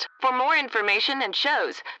podcast. For more information and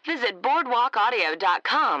shows, visit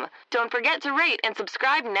boardwalkaudio.com. Don't forget to rate and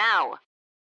subscribe now.